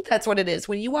what it is.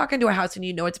 When you walk into a house and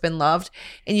you know it's been loved,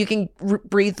 and you can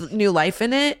breathe new life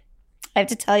in it. I have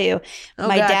to tell you,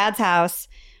 my dad's house.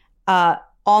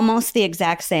 Almost the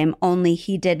exact same, only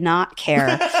he did not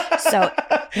care. So,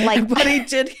 but he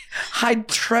did hide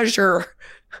treasure.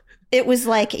 It was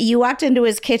like you walked into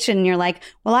his kitchen and you're like,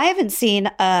 well, I haven't seen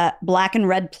a black and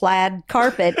red plaid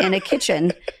carpet in a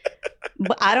kitchen.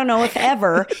 But I don't know if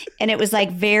ever. And it was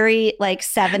like very like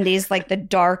 70s, like the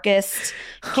darkest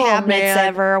cabinets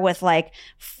ever with like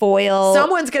foil.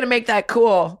 Someone's going to make that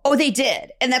cool. Oh, they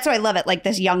did. And that's why I love it. Like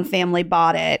this young family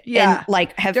bought it. Yeah. And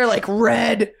like they're like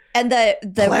red. And the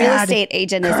real estate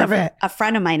agent is a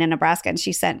friend of mine in Nebraska, and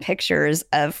she sent pictures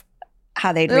of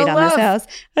how they'd read on this house.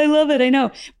 I love it. I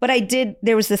know. But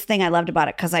there was this thing I loved about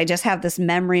it, because I just have this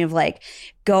memory of like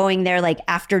going there like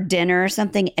after dinner or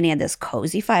something, and he had this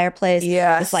cozy fireplace.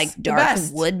 Yeah. This like dark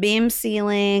wood beam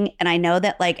ceiling. And I know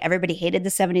that like everybody hated the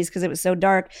 70s because it was so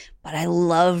dark, but I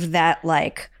loved that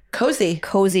like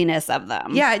coziness of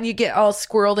them. Yeah, and you get all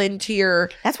squirreled into your.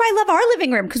 That's why I love our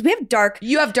living room, because we have dark.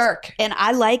 You have dark, and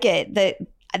I like it.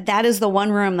 That is the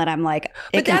one room that I'm like.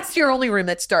 But that's your only room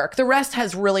that's dark. The rest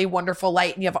has really wonderful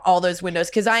light, and you have all those windows.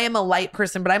 Because I am a light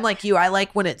person, but I'm like you. I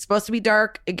like when it's supposed to be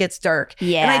dark, it gets dark.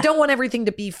 Yeah, and I don't want everything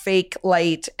to be fake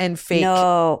light and fake.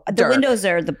 No, the dark. windows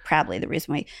are probably the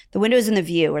reason the windows and the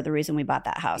view are the reason we bought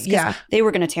that house. Yeah, they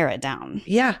were going to tear it down.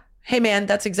 Yeah. Hey man,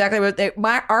 that's exactly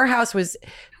what our house was.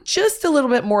 Just a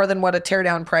little bit more than what a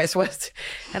teardown price was.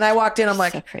 And I walked in, I'm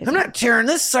like, I'm not tearing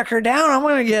this sucker down. I'm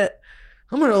going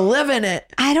to live in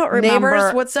it. I don't remember.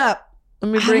 Neighbors, what's up?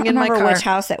 Let me bring in my car. I don't remember which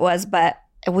house it was, but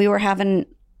we were having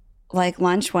like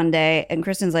lunch one day, and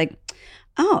Kristen's like,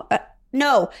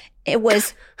 no, it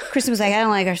was, Kristen was like, I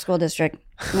don't like our school district.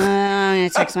 I'm going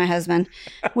to text my husband.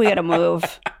 We got to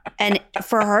move. And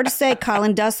for her to say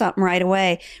Colin does something right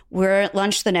away, we're at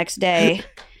lunch the next day.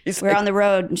 We're on the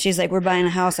road, and she's like, we're buying a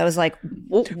house. I was like,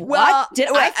 what? Did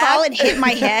I fall and hit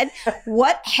my head?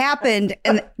 What happened?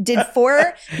 And did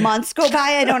 4 months go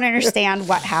by? I don't understand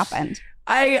what happened.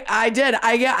 I did.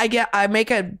 I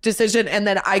make a decision, and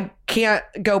then I can't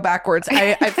go backwards.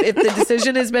 If the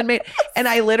decision has been made, and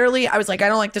I was like, I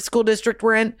don't like the school district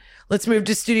we're in. Let's move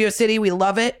to Studio City. We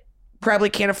love it.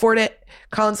 Probably can't afford it.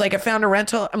 Colin's like, I found a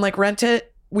rental. I'm like, rent it.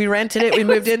 We rented it. We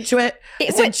moved into it. I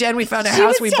said, Jen, we found a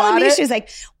house. We bought it. She was like,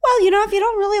 well, if you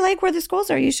don't really like where the schools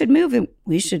are, you should move. And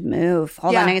we should move.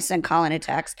 Hold on. I sent Colin a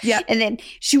text. Yeah. And then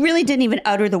she really didn't even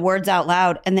utter the words out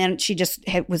loud. And then she just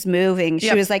was moving.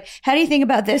 She was like, how do you think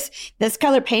about this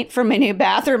color paint for my new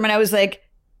bathroom? And I was like,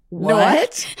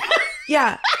 what?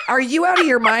 Yeah. Are you out of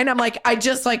your mind? I'm like, I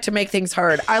just like to make things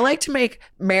hard. I like to make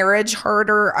marriage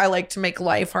harder. I like to make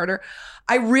life harder.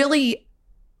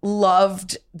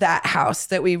 loved that house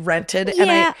that we rented.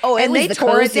 Yeah. And they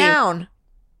tore it down.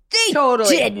 They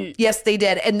Totally. didn't. Yes, they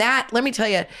did. And that, let me tell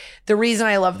you, the reason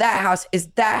I love that house is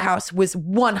that house was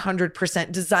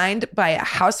 100% designed by a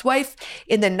housewife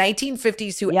in the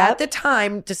 1950s who at the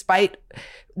time, despite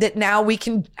that now we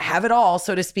can have it all,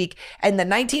 so to speak, in the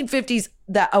 1950s,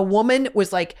 that a woman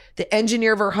was like the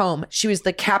engineer of her home. She was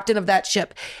the captain of that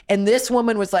ship. And this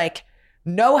woman was like,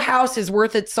 no house is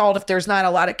worth its salt if there's not a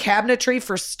lot of cabinetry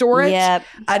for storage,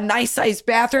 a nice sized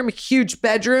bathroom, huge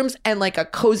bedrooms, and like a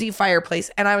cozy fireplace.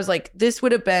 And I was like, this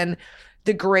would have been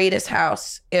the greatest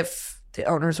house if the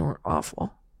owners weren't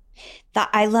awful.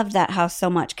 I loved that house so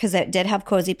much because it did have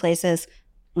cozy places. It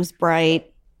was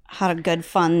bright, had a good,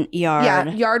 fun yard. Yeah,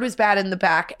 yard was bad in the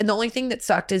back. And the only thing that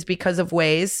sucked is because of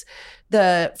Waze,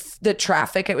 the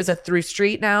traffic, it was a through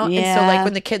street now. Yeah. And so like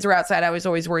when the kids were outside, I was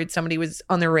always worried somebody was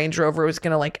on their Range Rover was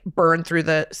going to like burn through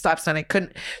the stop sign. I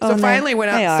couldn't. So finally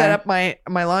went out and set up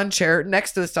my lawn chair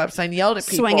next to the stop sign, yelled at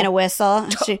people. Swinging a whistle.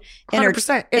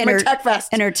 100%. In my tech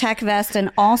vest. In her tech vest and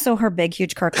also her big,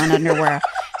 huge Kirkland underwear.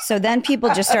 So then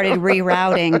people just started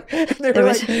rerouting. There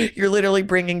was like, you're literally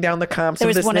bringing down the comps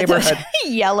of this neighborhood.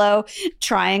 Yellow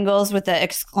triangles with the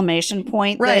exclamation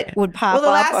point that would pop up. Well,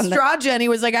 the last straw, Jenny,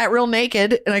 was I got real naked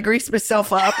and I greased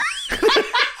myself up.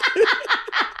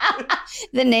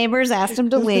 The neighbors asked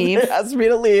him to leave. Asked me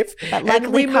to leave. But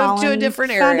luckily, we moved to a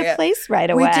different area. Found a place right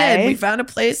away. We did. We found a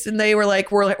place and they were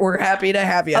like, we're happy to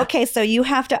have you. Okay, so you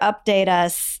have to update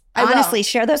us. Honestly,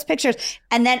 share those pictures.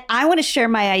 And then I want to share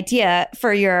my idea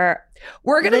for your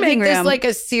We're going to make this room. like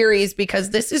a series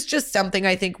because this is just something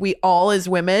I think we all as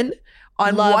women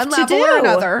on Love one to level do. or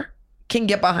another can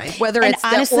get behind. Whether And it's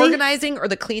honestly, the organizing or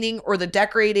the cleaning or the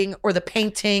decorating or the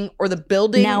painting or the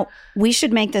building. Now, we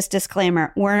should make this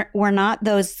disclaimer. We're not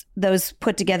those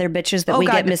put together bitches that we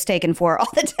get mistaken for all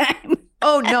the time.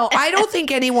 Oh, no. I don't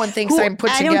think anyone thinks I'm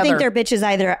put together. I don't think they're bitches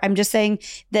either. I'm just saying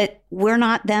that we're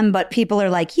not them, but people are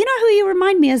like, you know who you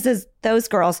remind me of those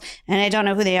girls. And I don't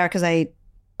know who they are because I...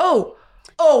 Oh,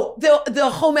 the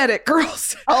home edit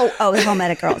girls. Oh, the home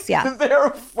edit girls, yeah.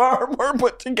 They're far more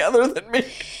put together than me.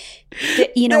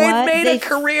 You know what? They've made a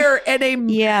career and a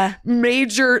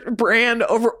major brand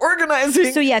over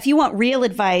organizing. So yeah, if you want real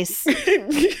advice,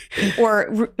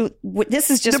 or this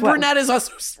is just the brunette is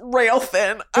also rail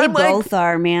thin. They both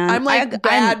are, man. I'm like a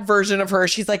bad version of her.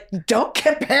 She's like, don't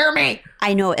compare me.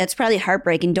 I know it's probably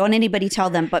heartbreaking. Don't anybody tell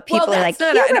them, but people are like,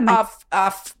 that's not an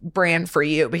off brand for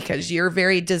you because you're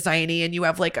very designy and you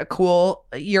have like a cool.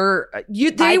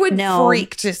 They would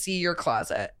freak to see your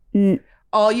closet.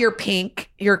 All your pink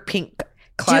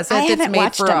closet that's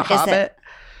made for a hobbit.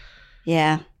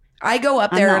 Yeah. I go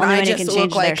up there and I just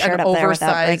look like an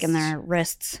oversized. Breaking their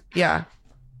wrists. Yeah.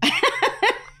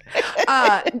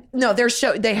 No,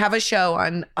 they have a show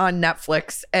on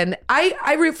Netflix and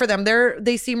I root for them.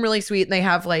 They seem really sweet and they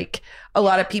have like a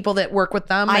lot of people that work with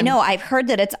them. I know. I've heard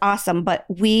that it's awesome, but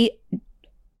we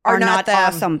are not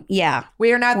awesome. Yeah.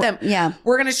 We are not them. Yeah.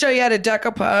 We're going to show you how to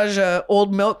decoupage an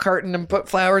old milk carton and put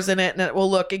flowers in it and it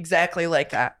will look exactly like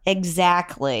that.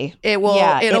 Exactly. It will.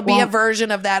 Yeah, it'll be a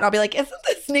version of that. I'll be like, isn't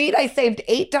this neat? I saved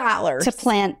 $8 to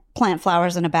plant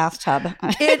flowers in a bathtub.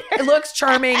 It looks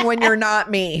charming when you're not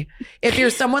me. If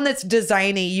you're someone that's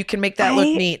designy, you can make that look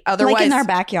neat. Otherwise, like in our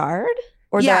backyard.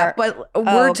 Or but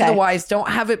word to the wise, don't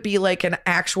have it be like an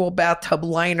actual bathtub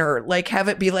liner. Like have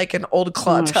it be like an old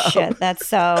claw tub. Shit, that's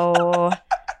so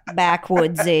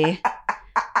backwoodsy.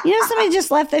 You know, somebody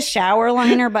just left the shower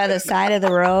liner by the side of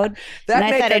the road. That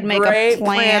and I thought I'd make a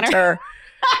planter.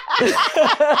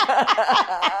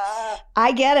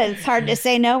 I get it. It's hard to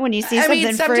say no when you see something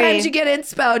free. Sometimes you get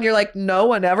inspo and you're like, no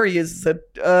one ever uses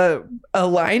a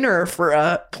liner for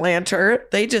a planter.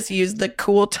 They just use the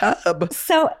cool tub.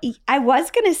 So I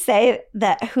was going to say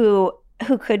that who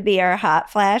could be our hot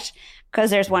flash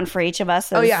because there's one for each of us.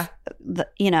 Jonathan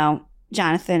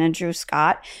and Drew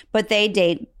Scott, but they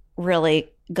date really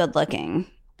good looking.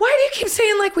 Why do you keep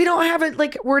saying like we don't have it?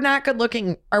 Like we're not good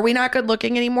looking. Are we not good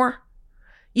looking anymore?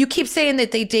 You keep saying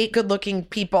that they date good-looking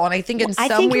people, and I think in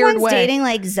some weird way, dating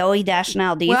like Zooey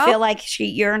Deschanel. Do you feel like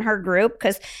you're in her group?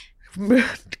 Because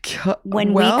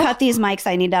when we cut these mics,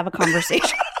 I need to have a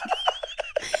conversation.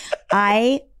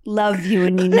 I love you,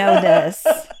 and you know this,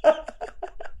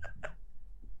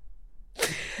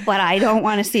 but I don't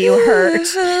want to see you hurt.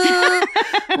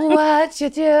 What you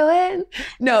doing?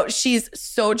 No, she's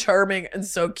so charming and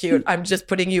so cute. I'm just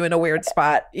putting you in a weird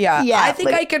spot. Yeah. I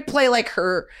think I could play like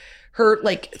her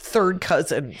like third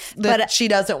cousin that she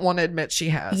doesn't want to admit she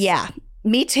has. Yeah.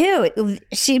 Me too.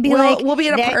 She'd be Well, like, we'll be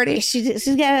at a party. She's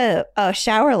got a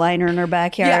shower liner in her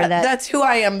backyard. Yeah, that's who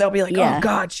I am. They'll be like, Yeah. oh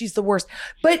God, she's the worst.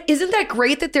 But isn't that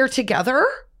great that they're together?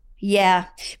 Yeah.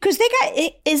 Because they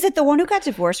got, is it the one who got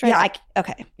divorced, right? Yeah.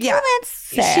 Okay. Yeah. Well, that's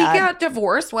sad. She got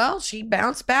divorced. Well, she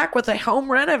bounced back with a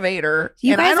home renovator.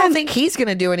 You and I guys don't have- think he's going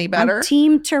to do any I'm better.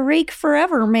 Team Tariq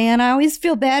forever, man. I always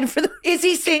feel bad for them. Is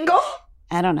he single?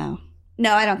 I don't know.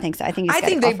 No, I don't think so. I think he's I got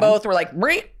think a they girlfriend. both were like,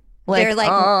 They're like,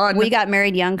 on. we got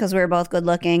married young because we were both good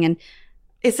looking. And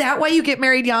Is that why you get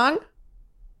married young?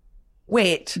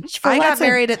 Wait, For I got lots of-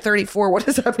 married at 34. What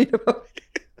does that mean about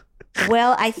me?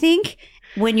 well, I think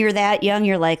when you're that young,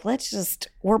 you're like,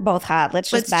 we're both hot. Let's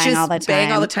just bang all the time.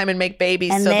 Bang all the time and make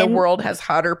babies And so the then- world has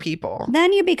hotter people.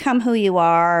 Then you become who you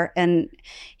are. And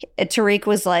Tariq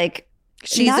was like,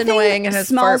 She's "Nothing annoying and has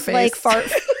fart smells face. like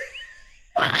fart.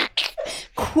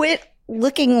 Quit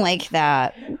looking like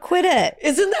that. Quit it.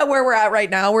 Isn't that where we're at right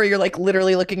now? Where you're like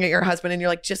literally looking at your husband and you're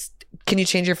like, just, can you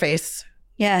change your face?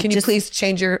 Yeah. Can you just- please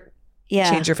change your face?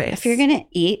 If you're going to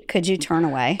eat, could you turn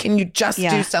away? Can you just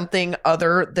Yeah. do something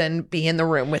other than be in the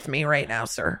room with me right now,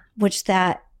 sir? Which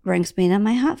that brings me to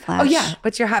my hot flash. Oh, yeah.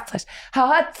 What's your hot flash?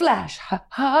 Hot flash. Hot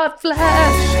flash. Hot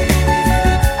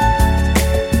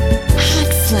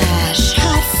flash.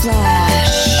 Hot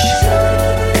flash.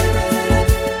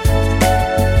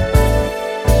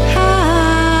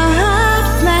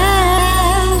 Hot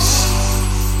flash.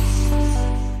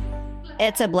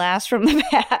 It's a blast from the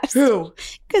past. Who?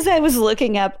 Because I was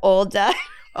looking up old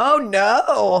Oh,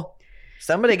 no.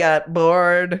 Somebody got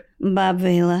bored. Bob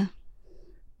Vila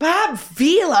Bob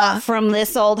Vila. from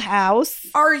This Old House.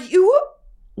 Are you?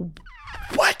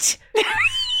 What?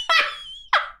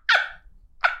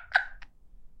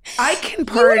 I can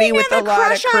party with a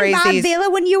lot of On Bob crazies.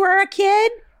 Vila when you were a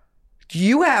kid?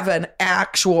 You have an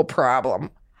actual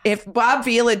problem. If Bob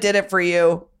Vila did it for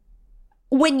you,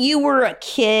 When you were a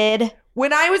kid?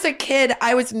 when I was a kid,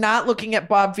 I was not looking at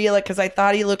Bob Vila because I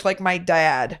thought he looked like my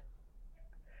dad.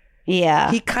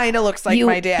 Yeah. He kind of looks like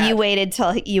my dad. You waited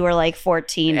till you were like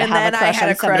 14 to and have then a crush I had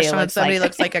on a crush somebody on somebody who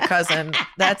looks like a cousin.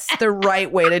 That's the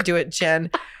right way to do it,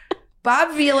 Jen.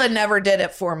 Bob Vila never did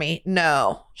it for me.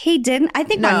 No. He didn't. I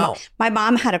think No. my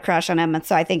mom had a crush on him, and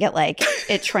so I think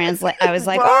it translate. I was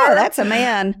like, Barb. oh, that's a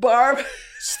man. Barb.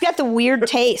 She's got the weird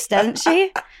taste, doesn't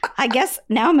she? I guess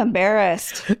now I'm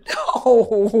embarrassed.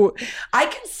 No. I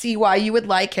can see why you would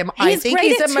like him. I He's think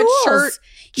great he's a at mature tools.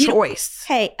 You know- choice.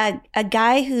 Hey, a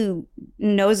guy who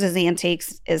knows his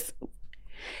antiques is.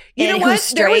 You know and what?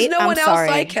 who's There was straight, no I'm one else sorry.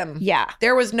 like him. Yeah.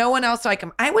 There was no one else like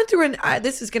him. I went through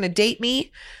this is going to date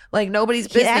me like nobody's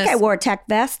business. That guy wore a tech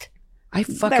vest. I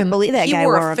better fucking believe that he guy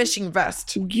wore wore a a- fishing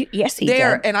vest. Yes, he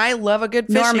There, did. and I love a good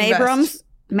fishing Norm vest. Abrams,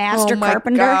 master oh my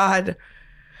carpenter. God.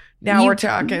 Now You- we're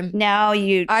talking. Now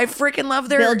you I freaking love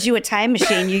their build you a time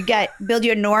machine. Build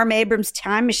you a Norm Abrams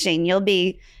time machine. You'll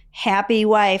be happy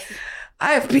wife.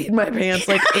 I have peed my pants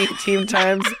like 18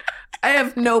 times. I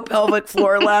have no pelvic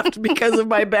floor left because of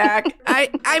my back. I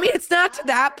mean, it's not to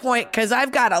that point because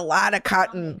I've got a lot of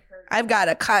cotton. I've got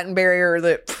a cotton barrier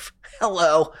that,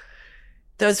 hello.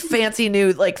 Those fancy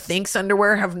new like Thinx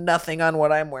underwear have nothing on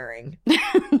what I'm wearing.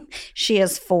 She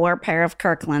has 4 pair of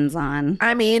Kirklands on.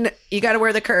 I mean, you got to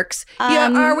wear the Kirks.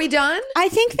 Yeah, are we done? I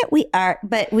think that we are,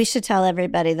 but we should tell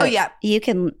everybody that Oh, yeah. you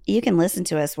can listen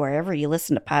to us wherever you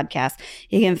listen to podcasts.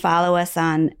 You can follow us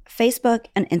on Facebook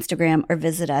and Instagram or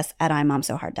visit us at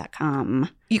imomsohard.com.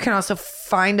 You can also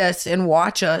find us and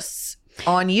watch us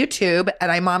on YouTube at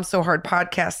I Mom So Hard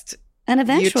Podcast. And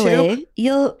eventually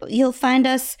you'll find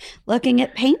us looking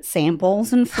at paint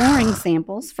samples and flooring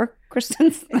samples for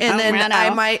Kristen's. And then I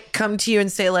might come to you and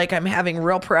say, like, I'm having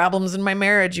real problems in my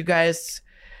marriage, you guys,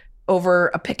 over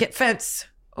a picket fence,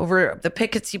 over the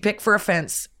pickets you pick for a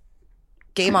fence.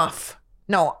 Game off.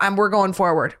 No, we're going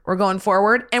forward. We're going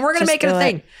forward, and we're gonna Just make it a do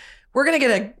thing.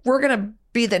 We're gonna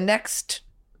be the next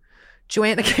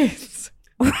Joanna Gaines.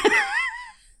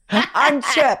 I'm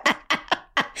Chip.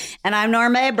 And I'm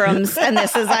Norm Abrams, and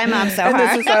this is I'm Mom So And Hard.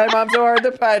 this is I Mom So Hard,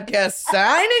 the podcast.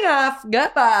 Signing off.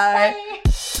 Goodbye.